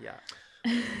 Yeah.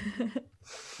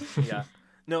 Yeah.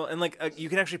 No, and like you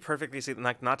can actually perfectly see,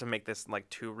 like, not to make this like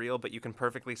too real, but you can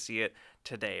perfectly see it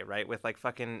today, right? With like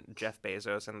fucking Jeff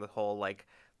Bezos and the whole like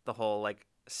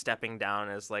stepping down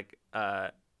as like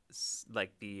the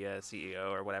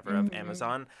CEO or whatever of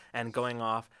Amazon, and going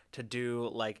off to do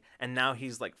like, and now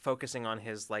he's like focusing on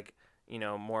his like, you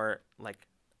know, more like,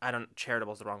 I don't,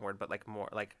 charitable is the wrong word, but like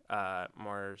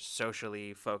more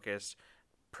socially focused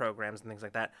programs and things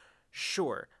like that.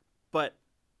 Sure, but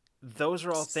those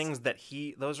are all things that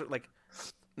those are like,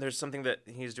 there's something that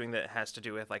he's doing that has to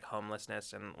do with like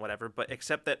homelessness and whatever, but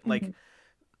except that like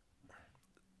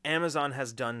Amazon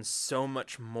has done so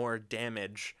much more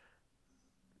damage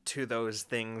to those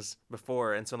things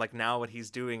before, and so like now what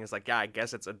he's doing is like, yeah, I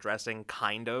guess it's addressing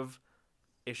kind of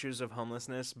issues of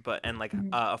homelessness, but and like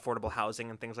affordable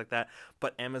housing and things like that,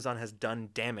 but Amazon has done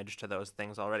damage to those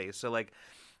things already. So like,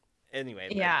 anyway,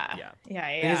 Yeah.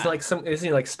 Isn't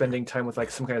he like spending time with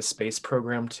like some kind of space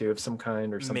program too of some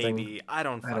kind or something? Maybe. I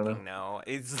don't know.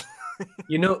 It's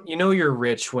you know you're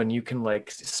rich when you can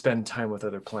like spend time with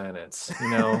other planets. You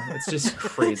know, it's just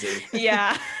crazy.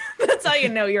 Yeah, that's how you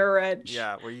know you're rich.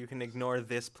 Yeah, where you can ignore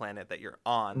this planet that you're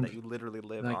on, that you literally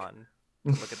live on.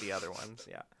 Look at the other ones.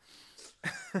 Yeah.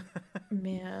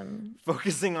 Man.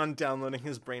 Focusing on downloading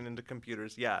his brain into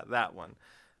computers. Yeah, that one.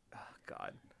 Oh,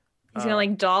 God. He's gonna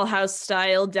like dollhouse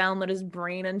style download his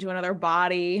brain into another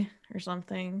body or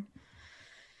something.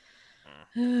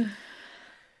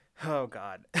 Oh,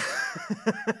 God.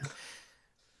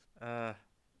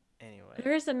 Anyway.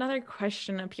 There's another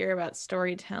question up here about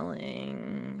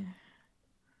storytelling.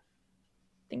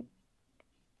 I think.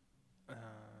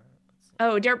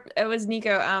 Oh, it was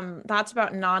Nico. Thoughts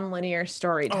about non-linear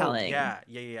storytelling. Oh,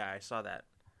 yeah. I saw that.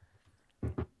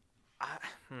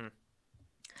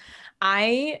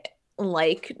 I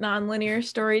like non-linear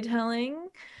storytelling.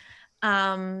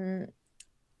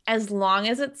 As long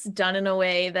as it's done in a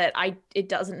way that it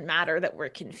doesn't matter that we're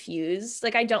confused.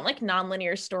 Like, I don't like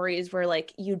non-linear stories where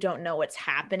like you don't know what's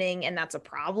happening and that's a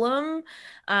problem.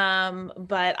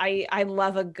 But I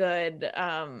love a good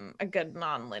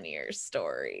non-linear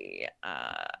story.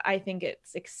 I think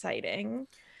it's exciting.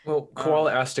 Well,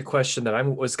 Koala asked a question that I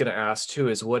was going to ask too.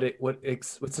 Is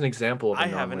what's an example of a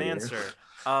non-linear? I have an answer.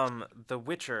 The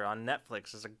Witcher on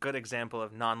Netflix is a good example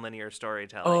of non-linear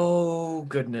storytelling. Oh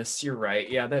goodness, you're right.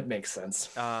 Yeah, that makes sense.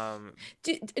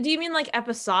 Do you mean like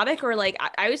episodic, or like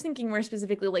I was thinking more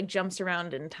specifically like jumps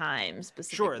around in time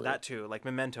specifically? Sure, that too. Like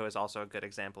Memento is also a good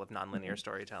example of non-linear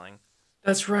storytelling.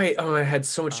 That's right. Oh, I had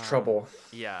so much trouble.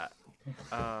 Yeah.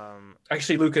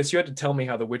 Actually, Lucas, you had to tell me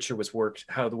how The Witcher was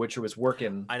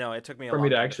working. I know, it took me a for long me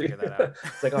to time actually to figure that out.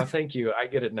 It's like, oh, thank you. I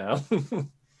get it now.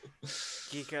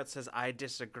 Geek Out says, I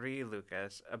disagree,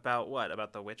 Lucas. About what?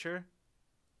 About The Witcher?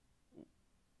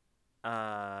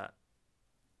 I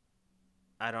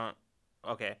don't...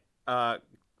 Okay.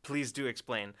 Please do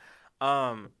explain.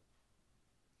 I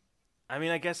mean,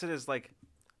 I guess it is, like,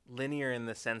 linear in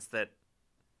the sense that,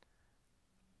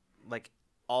 like,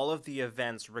 all of the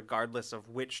events, regardless of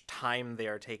which time they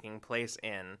are taking place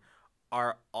in,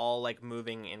 are all, like,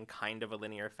 moving in kind of a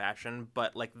linear fashion,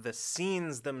 but, like, the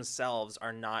scenes themselves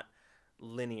are not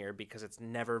linear because it's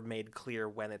never made clear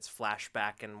when it's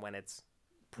flashback and when it's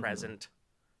present.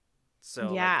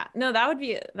 So yeah, like, no, that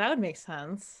would make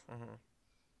sense.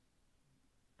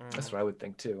 That's what I would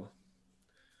think too.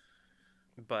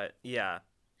 But yeah,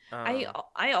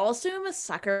 I also am a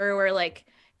sucker where like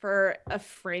for a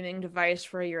framing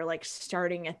device where you're like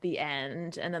starting at the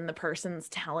end and then the person's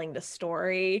telling the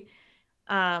story.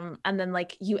 And then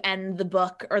like you end the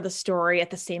book or the story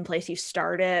at the same place you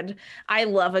started. I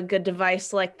love a good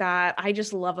device like that. I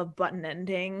just love a button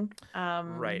ending.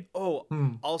 Right. Oh,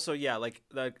 also, yeah, like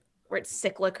where it's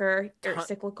cyclical.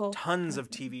 Tons of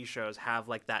TV shows have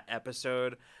like that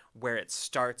episode where it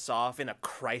starts off in a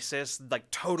crisis, like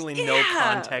totally no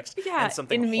context, and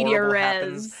something horrible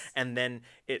happens, and then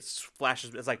it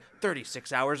flashes. It's like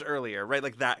 36 hours earlier, right?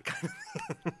 Like that kind of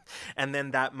thing. And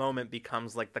then that moment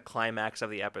becomes like the climax of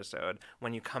the episode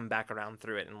when you come back around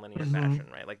through it in linear fashion,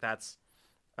 right? Like that's,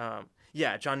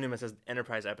 yeah. John Newman says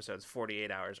Enterprise episodes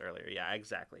 48 hours earlier. Yeah,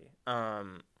 exactly.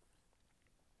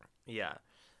 Yeah.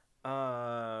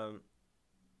 I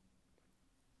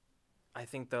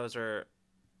think those are.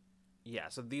 Yeah,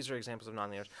 so these are examples of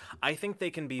non-linears. I think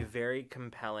they can be very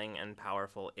compelling and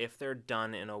powerful if they're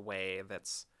done in a way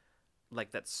that's like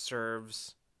that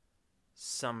serves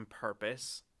some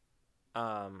purpose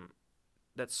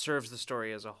that serves the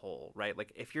story as a whole, right?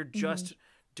 Like if you're just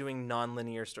doing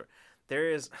non-linear story,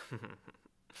 there is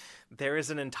there is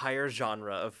an entire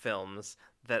genre of films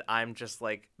that I'm just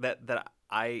like that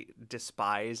I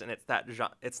despise, and it's that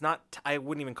it's not, I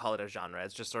wouldn't even call it a genre.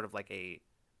 It's just sort of like a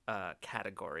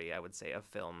category, I would say, of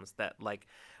films that like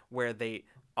where they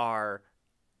are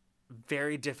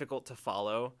very difficult to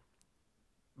follow,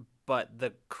 but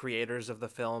the creators of the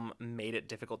film made it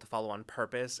difficult to follow on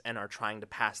purpose and are trying to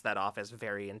pass that off as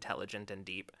very intelligent and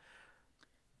deep.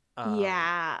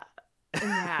 Yeah.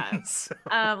 So,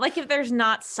 like if there's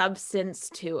not substance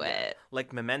to it.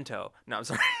 like Memento. No, I'm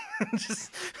sorry. It's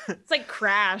like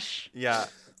Crash. Yeah.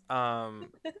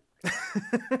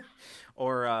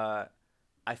 Or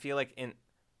I feel like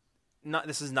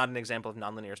this is not an example of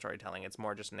nonlinear storytelling. It's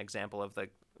more just an example of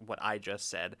what I just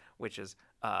said, which is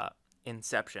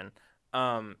Inception.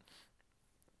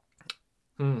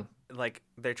 Like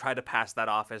they try to pass that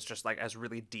off as just like as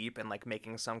really deep and like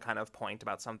making some kind of point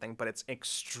about something, but it's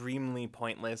extremely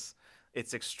pointless.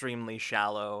 It's extremely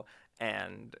shallow,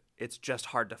 and it's just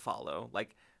hard to follow.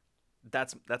 Like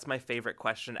that's my favorite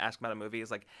question to ask about a movie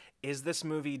is like, is this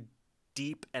movie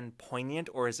deep and poignant,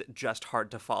 or is it just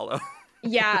hard to follow?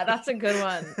 Yeah, that's a good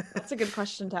one. That's a good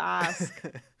question to ask.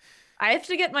 I have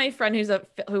to get my friend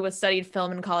who was studied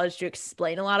film in college to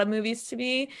explain a lot of movies to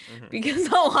me,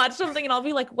 because I'll watch something and I'll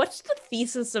be like, what's the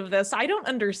thesis of this? I don't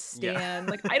understand.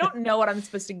 Like, I don't know what I'm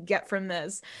supposed to get from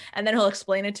this. And then he'll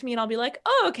explain it to me and I'll be like,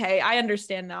 oh, okay, I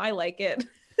understand now. I like it.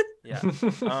 Yeah.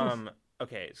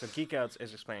 Okay, so Geek Outs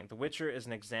is explaining The Witcher is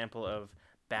an example of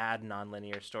bad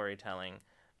nonlinear storytelling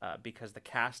because the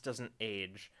cast doesn't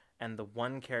age, and the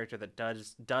one character that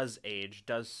does age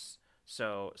does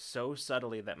so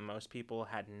subtly that most people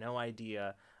had no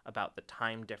idea about the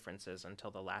time differences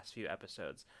until the last few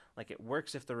episodes. Like, it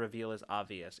works if the reveal is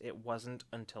obvious. It wasn't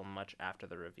until much after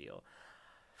the reveal.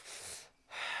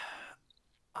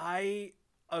 I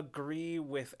agree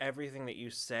with everything that you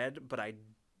said, but I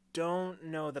don't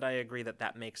know that I agree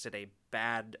that makes it a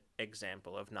bad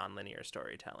example of nonlinear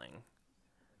storytelling.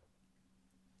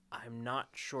 I'm not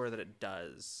sure that it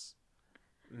does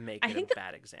make it a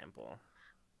bad example.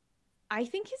 I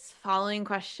think his following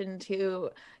question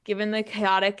too, given the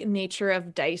chaotic nature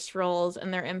of dice rolls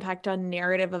and their impact on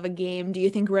narrative of a game, do you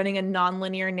think running a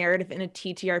nonlinear narrative in a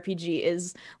TTRPG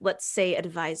is, let's say,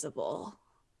 advisable?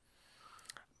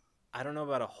 I don't know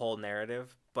about a whole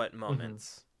narrative, but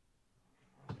moments.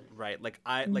 Right? Like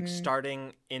like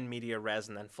starting in media res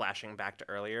and then flashing back to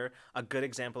earlier. A good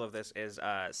example of this is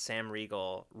Sam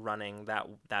Riegel running that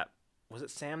was it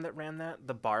Sam that ran that?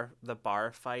 The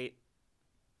bar fight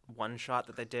one shot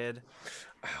that they did.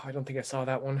 Oh, I don't think I saw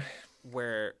that one.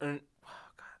 Where God,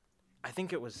 I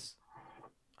think it was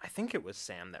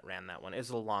Sam that ran that one. It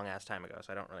was a long ass time ago,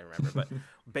 so I don't really remember. But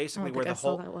basically, where the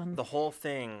whole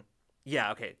thing.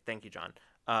 Yeah. Okay. Thank you, John.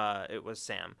 It was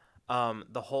Sam.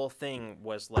 The whole thing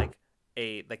was like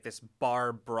this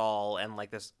bar brawl and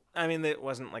like this. I mean, it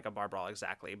wasn't like a bar brawl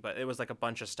exactly, but it was like a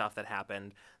bunch of stuff that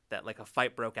happened, that like a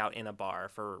fight broke out in a bar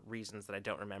for reasons that I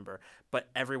don't remember. But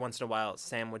every once in a while,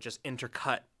 Sam would just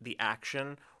intercut the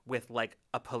action with like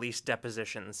a police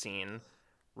deposition scene,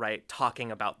 right? Talking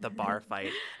about the bar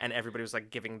fight, and everybody was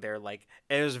like giving their like,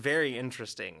 it was very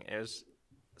interesting.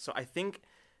 So I think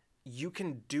you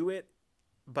can do it,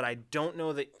 but I don't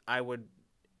know that I would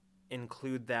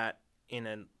include that in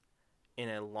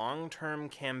a long-term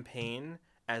campaign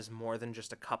as more than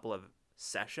just a couple of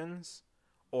sessions,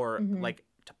 or like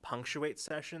to punctuate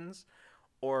sessions.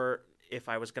 Or if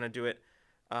I was going to do it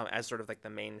as sort of like the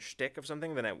main shtick of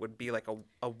something, then it would be like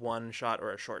a one shot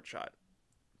or a short shot.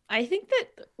 I think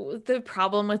that the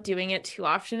problem with doing it too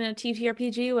often in a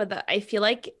TTRPG was that I feel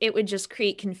like it would just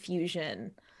create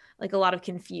confusion, like a lot of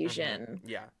confusion.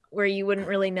 Yeah. Where you wouldn't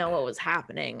really know what was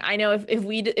happening. I know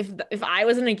if I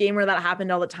was in a game where that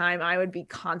happened all the time, I would be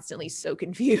constantly so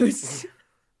confused.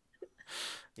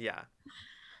 Yeah.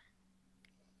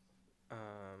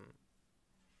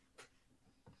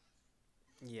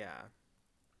 Yeah.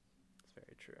 It's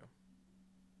very true.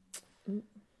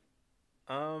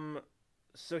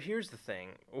 So here's the thing.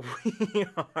 We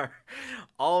are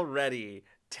already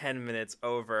 10 minutes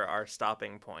over our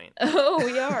stopping point. Oh,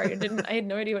 we are. I had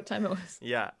no idea what time it was.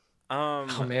 Yeah.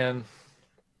 Oh man.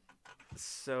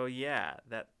 So yeah,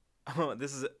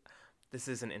 this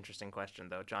is an interesting question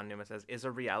though. John Newman says, is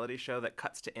a reality show that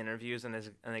cuts to interviews and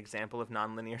is an example of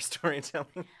nonlinear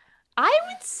storytelling? I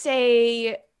would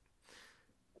say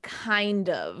kind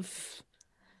of,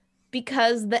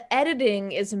 because the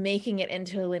editing is making it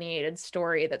into a lineated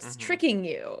story that's tricking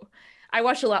you. I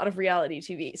watch a lot of reality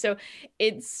TV, so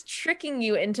it's tricking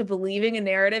you into believing a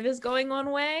narrative is going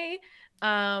one way,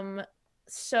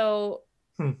 So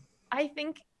I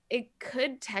think it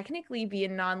could technically be a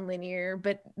non-linear,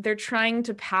 but they're trying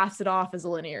to pass it off as a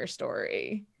linear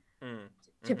story.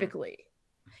 Typically.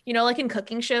 You know, like in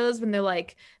cooking shows when they're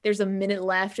like, there's a minute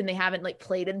left and they haven't like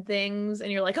plated things,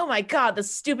 and you're like, oh my God, the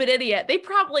stupid idiot. They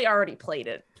probably already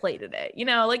plated it. You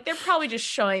know, like they're probably just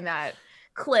showing that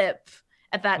clip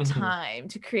at that time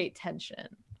to create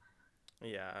tension.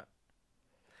 Yeah.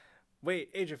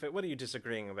 Wait, Age of It, what are you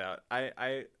disagreeing about?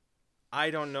 I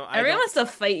don't know. Everyone wants to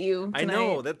fight you tonight. I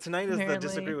know that tonight is the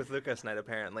disagree with Lucas night.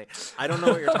 Apparently, I don't know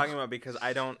what you're talking about because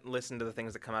I don't listen to the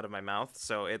things that come out of my mouth.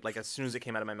 So it like as soon as it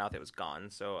came out of my mouth, it was gone.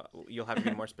 So you'll have to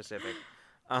be more specific.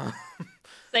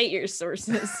 Cite your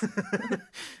sources.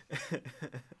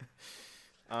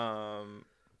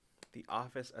 The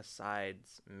Office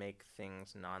asides make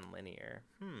things non-linear.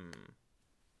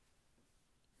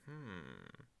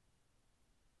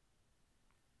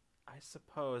 I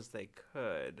suppose they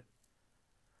could.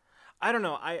 I don't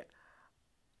know. I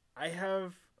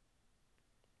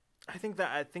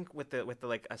think with the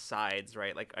like asides,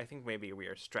 right? Like I think maybe we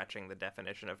are stretching the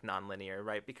definition of nonlinear,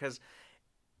 right? Because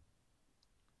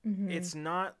it's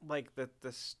not like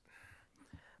this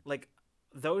like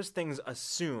those things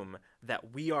assume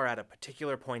that we are at a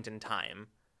particular point in time,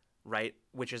 right?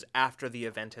 Which is after the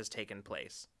event has taken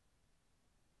place.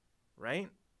 Right?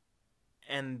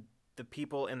 And the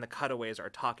people in the cutaways are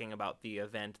talking about the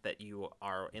event that you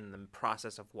are in the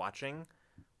process of watching,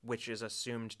 which is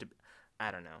assumed to... I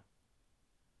don't know.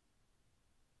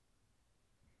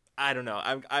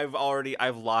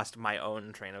 I've lost my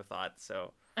own train of thought,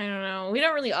 so... I don't know. We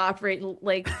don't really operate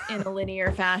like in a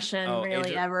linear fashion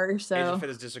ever, so... Age of It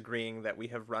is disagreeing that we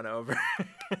have run over.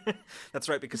 That's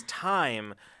right, because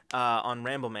time on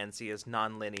Ramblemancy is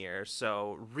non-linear,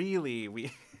 so really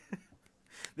we...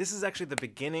 This is actually the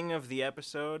beginning of the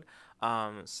episode,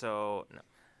 so no.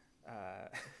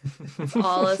 It's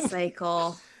all a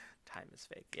cycle. Time is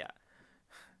fake, yeah.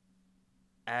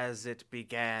 As it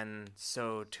began,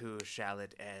 so too shall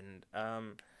it end.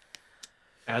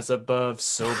 As above,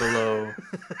 so below.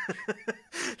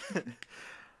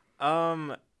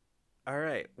 All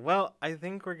right. Well, I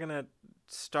think we're gonna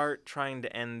start trying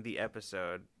to end the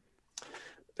episode.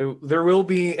 There will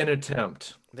be an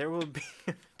attempt. There will be.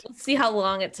 Let's see how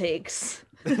long it takes.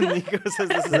 Nico says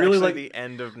this is really actually the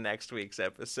end of next week's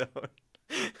episode.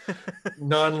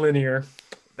 Non-linear.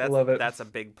 I love it. That's a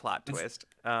big plot twist.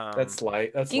 That's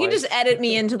light. You can just edit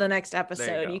me into the next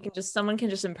episode. Someone can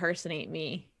just impersonate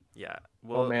me. Yeah.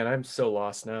 Well, oh man, I'm so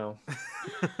lost now.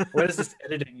 What is this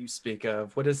editing you speak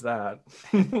of? What is that?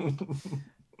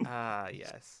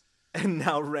 Yes. And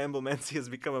now Ramblemancy has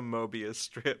become a Mobius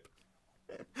strip.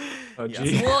 Oh,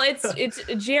 geez. Well, it's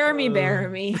Jeremy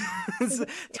Bearimy.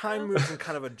 Time moves in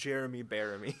kind of a Jeremy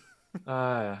Bearimy.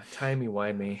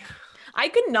 Timey-wimey. I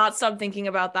could not stop thinking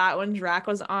about that when Drac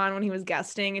was on when he was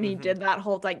guesting and he did that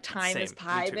whole like time is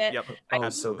pie bit. Yep. Oh,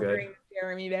 so good.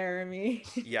 Jeremy Bearimy.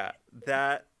 Yeah,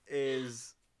 that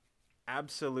is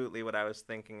absolutely what I was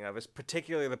thinking of. Is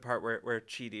particularly the part where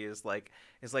Chidi is like,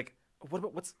 what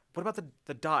about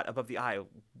the dot above the I?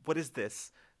 What is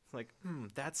this? It's like,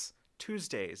 that's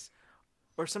Tuesdays,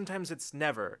 or sometimes it's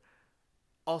never.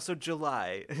 Also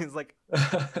July. He's like,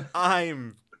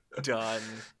 I'm done.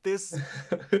 This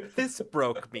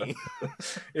broke me.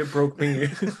 It broke me.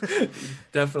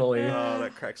 Definitely. Oh,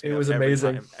 that cracks me up. It was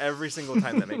amazing. Every single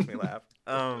time that makes me laugh.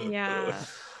 Yeah.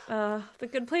 The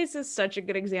Good Place is such a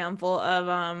good example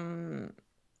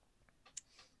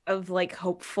of like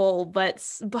hopeful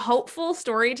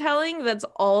storytelling that's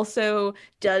also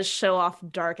does show off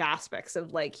dark aspects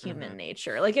of like human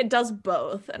nature. Like it does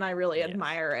both, and I really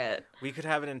admire it. We could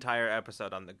have an entire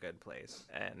episode on The Good Place,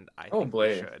 and I think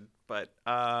we should. But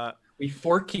we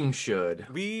forking should.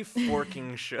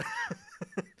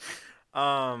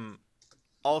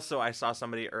 Also, I saw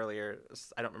somebody earlier,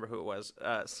 I don't remember who it was,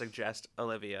 suggest,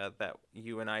 Olivia, that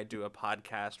you and I do a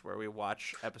podcast where we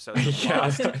watch episodes of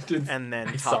Lost and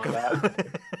then talk about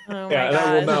it. Oh my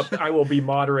gosh. I will be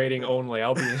moderating only. I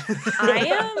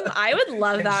would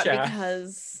love that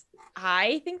because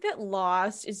I think that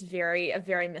Lost is a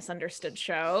very misunderstood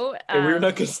show. We're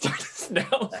not going to start this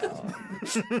now.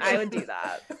 So, I would do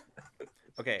that.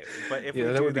 Okay, but if we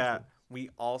do that, we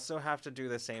also have to do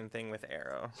the same thing with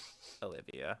Arrow,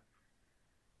 Olivia.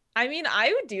 I mean,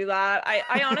 I would do that.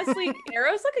 I honestly,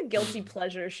 Arrow's like a guilty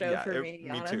pleasure show for me.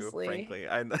 Honestly, too, frankly.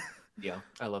 I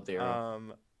love the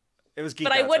Arrow. It was geek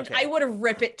but outs. I would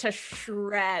rip it to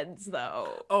shreds,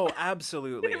 though. Oh,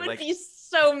 absolutely! It would be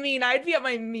so mean. I'd be at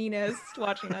my meanest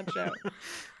watching that show.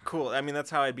 Cool. I mean, that's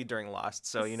how I'd be during Lost.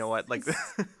 So you know what? Like,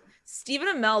 Stephen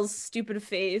Amell's stupid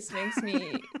face makes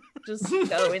me just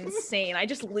go insane. I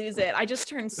just lose it. I just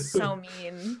turn so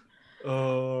mean.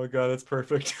 Oh god, that's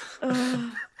perfect.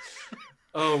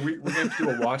 Oh, we're gonna have to do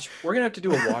a watch. We're gonna have to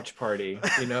do a watch party,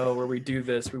 where we do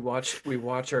this. We watch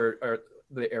our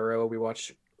the Arrow. We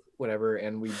watch whatever,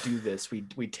 and we do this. We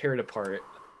tear it apart.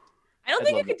 I don't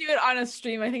think you could do it on a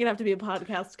stream. I think it'd have to be a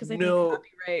podcast because I think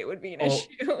copyright would be an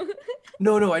issue.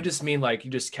 No, I just mean like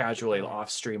you just casually off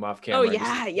stream, off camera. Oh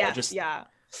yeah.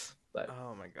 But,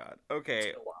 oh my god.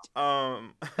 Okay.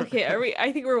 Okay,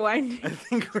 I think we're winding. I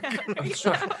think we're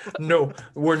no,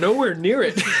 we're nowhere near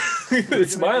it.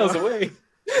 It's miles away.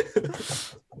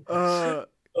 Oh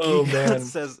man.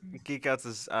 Geek Outs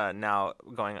is now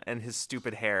going, and his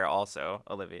stupid hair also,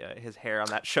 Olivia. His hair on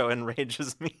that show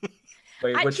enrages me.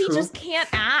 Wait, he just can't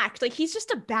act. Like, he's just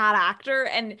a bad actor,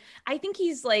 and I think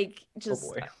he's like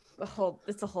just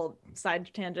it's a whole side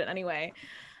tangent anyway.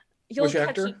 Which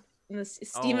actor?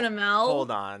 Stephen Amell.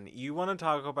 Hold on. You want to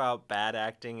talk about bad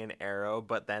acting in Arrow,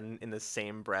 but then in the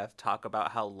same breath talk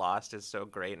about how Lost is so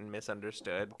great and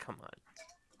misunderstood? Come on.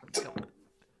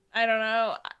 I don't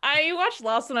know. I watched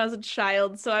Lost when I was a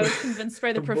child, so I was convinced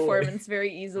by the performance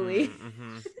very easily.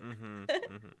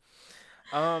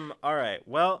 All right.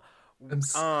 Well,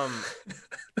 unnecessary.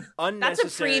 That's a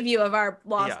preview of our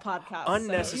Lost podcast.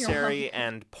 Unnecessary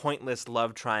and pointless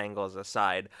love triangles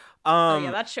aside.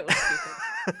 That shit was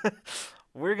stupid.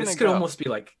 We're gonna.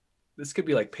 This could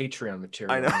be like Patreon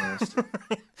material. I know.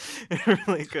 It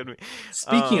really could be.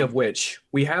 Speaking of which,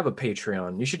 we have a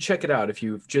Patreon. You should check it out if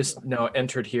you've just now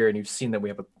entered here and you've seen that we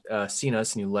have seen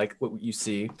us and you like what you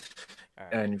see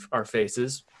and our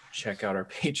faces. Check out our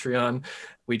Patreon.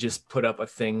 We just put up a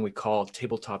thing we call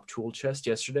Tabletop Tool Chest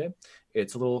yesterday.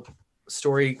 It's a little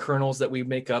story kernels that we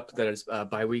make up that is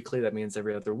bi-weekly. That means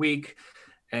every other week.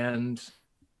 And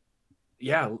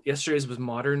yeah, yesterday's was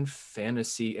modern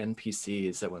fantasy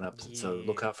NPCs that went up. Yeah. So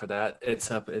look out for that.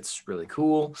 It's up. It's really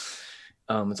cool.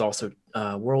 It's also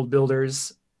world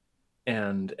builders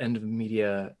and end of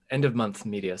month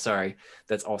media. Sorry,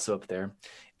 that's also up there.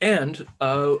 And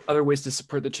other ways to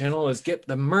support the channel is get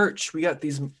the merch. We got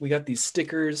these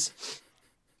stickers.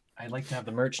 I like to have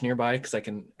the merch nearby because I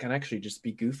can actually just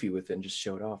be goofy with it and just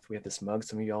show it off. We have this mug.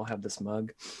 Some of you all have this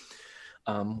mug.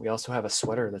 We also have a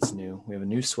sweater that's new. We have a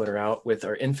new sweater out with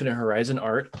our Infinite Horizon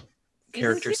art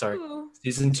characters. Sorry,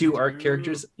 season 2 art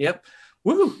characters. Yep.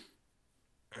 Woo!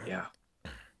 Yeah.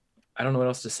 I don't know what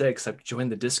else to say except join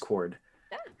the Discord,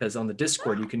 because on the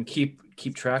Discord you can keep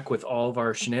track with all of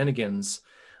our shenanigans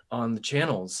on the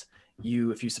channels.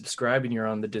 If you subscribe and you're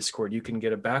on the Discord, you can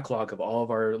get a backlog of all of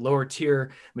our lower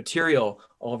tier material,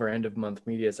 all of our end of month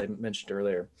media, as I mentioned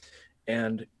earlier,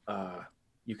 and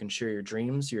you can share your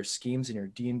dreams, your schemes, and your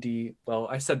D&D. Well,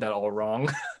 I said that all wrong.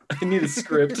 I need a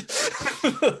script.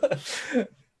 You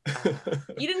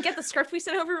didn't get the script we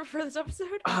sent over for this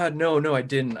episode? No, I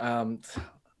didn't.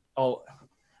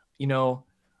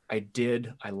 I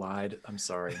did. I lied. I'm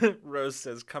sorry. Rose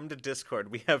says, come to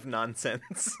Discord. We have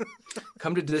nonsense.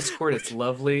 Come to Discord. It's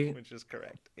lovely. Which is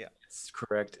correct. Yeah. It's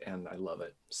correct, and I love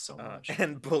it so much.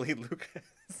 And bully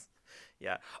Lucas.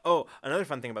 Yeah. Oh, another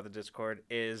fun thing about the Discord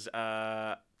is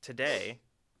today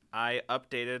I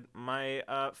updated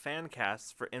my fan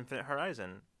casts for Infinite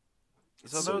Horizon.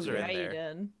 So those are in there. You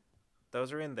did.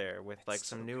 Those are in there with like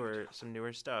some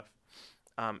newer stuff.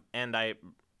 And I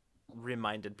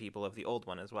reminded people of the old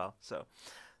one as well. So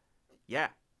yeah.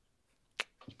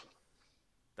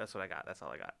 That's what I got. That's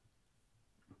all I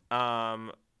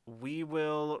got. We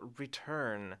will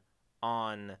return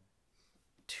on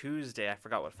Tuesday. I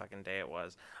forgot what fucking day it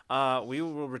was. We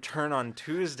will return on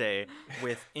Tuesday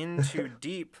with Into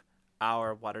Deep,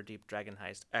 our Waterdeep Dragon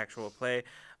Heist actual play.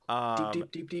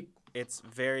 Deep. It's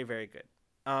very, very good.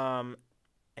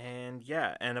 And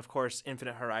yeah, and of course,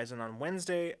 Infinite Horizon on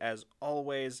Wednesday, as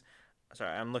always.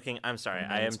 Sorry, I'm sorry.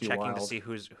 I am checking to see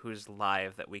who's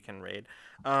live that we can raid.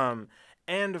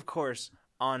 And of course,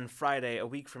 on Friday, a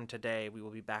week from today, we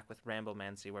will be back with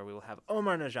Ramblemancy, where we will have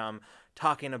Omar Najam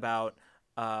talking about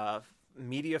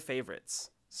media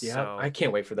favorites. Yeah, so, I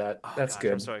can't wait for that. That's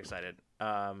good. I'm so excited.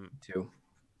 Too.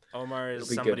 Omar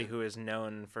is somebody who is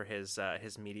known for his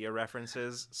media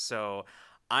references, so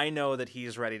I know that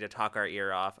he's ready to talk our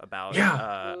ear off about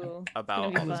all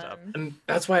the stuff. And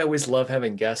that's why I always love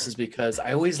having guests, is because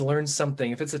I always learn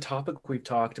something. If it's a topic we've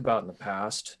talked about in the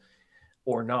past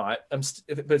or not,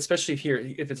 but especially here,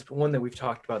 if it's one that we've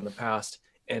talked about in the past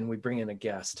and we bring in a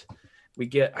guest, I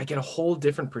get a whole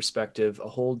different perspective, a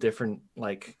whole different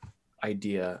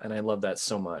idea, and I love that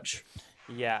so much.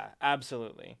 Yeah,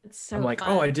 absolutely. It's so I'm like,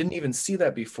 fun. I didn't even see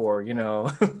that before, Yeah.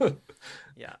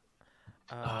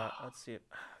 Let's see.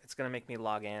 it's gonna make me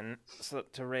log in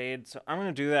to raid. So I'm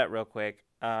gonna do that real quick.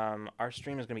 Our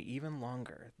stream is gonna be even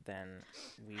longer than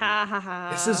we. Ha ha ha.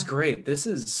 This is great. This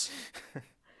is.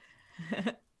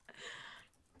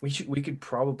 We could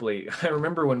probably. I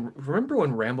remember when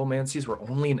Ramblemancies were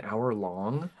only an hour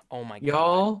long. Oh my god,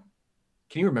 y'all!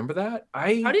 Can you remember that?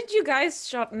 How did you guys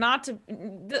shut? Not to.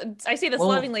 I say this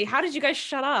lovingly. How did you guys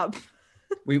shut up?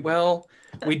 We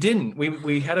didn't.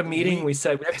 We had a meeting. We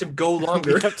said we have to go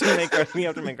longer. we have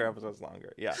to make our episodes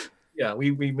longer. Yeah. Yeah.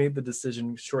 We made the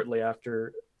decision shortly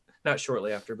after. Not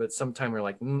shortly after, but sometime we're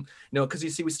like, no, because you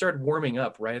see, we started warming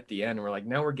up right at the end. And we're like,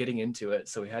 now we're getting into it,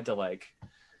 so we had to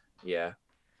yeah.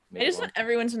 I just want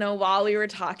everyone to know, while we were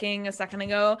talking a second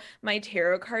ago, my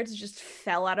tarot cards just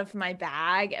fell out of my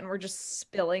bag and were just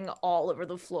spilling all over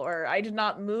the floor. I did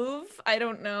not move. I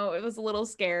don't know. It was a little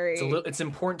scary. It's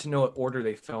important to know what order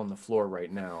they fell on the floor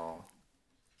right now.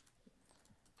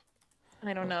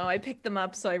 I don't know. I picked them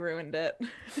up, so I ruined it.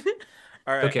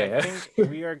 All right. Okay. I think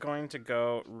we are going to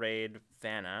go raid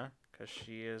Vanna because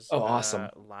she is awesome.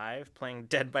 Live playing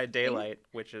Dead by Daylight,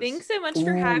 which is. Thanks so much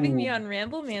for having me on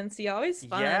Ramblemancy. Always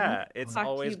fun. Yeah, it's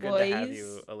always good to have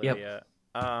you, Olivia.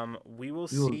 Yep. We will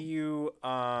see you.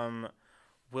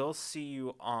 We'll see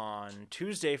you on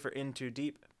Tuesday for In Too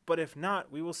Deep. But if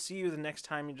not, we will see you the next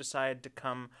time you decide to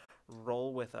come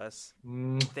roll with us.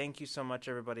 Thank you so much,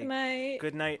 everybody. Good night.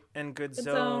 Good night and good Good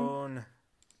zone.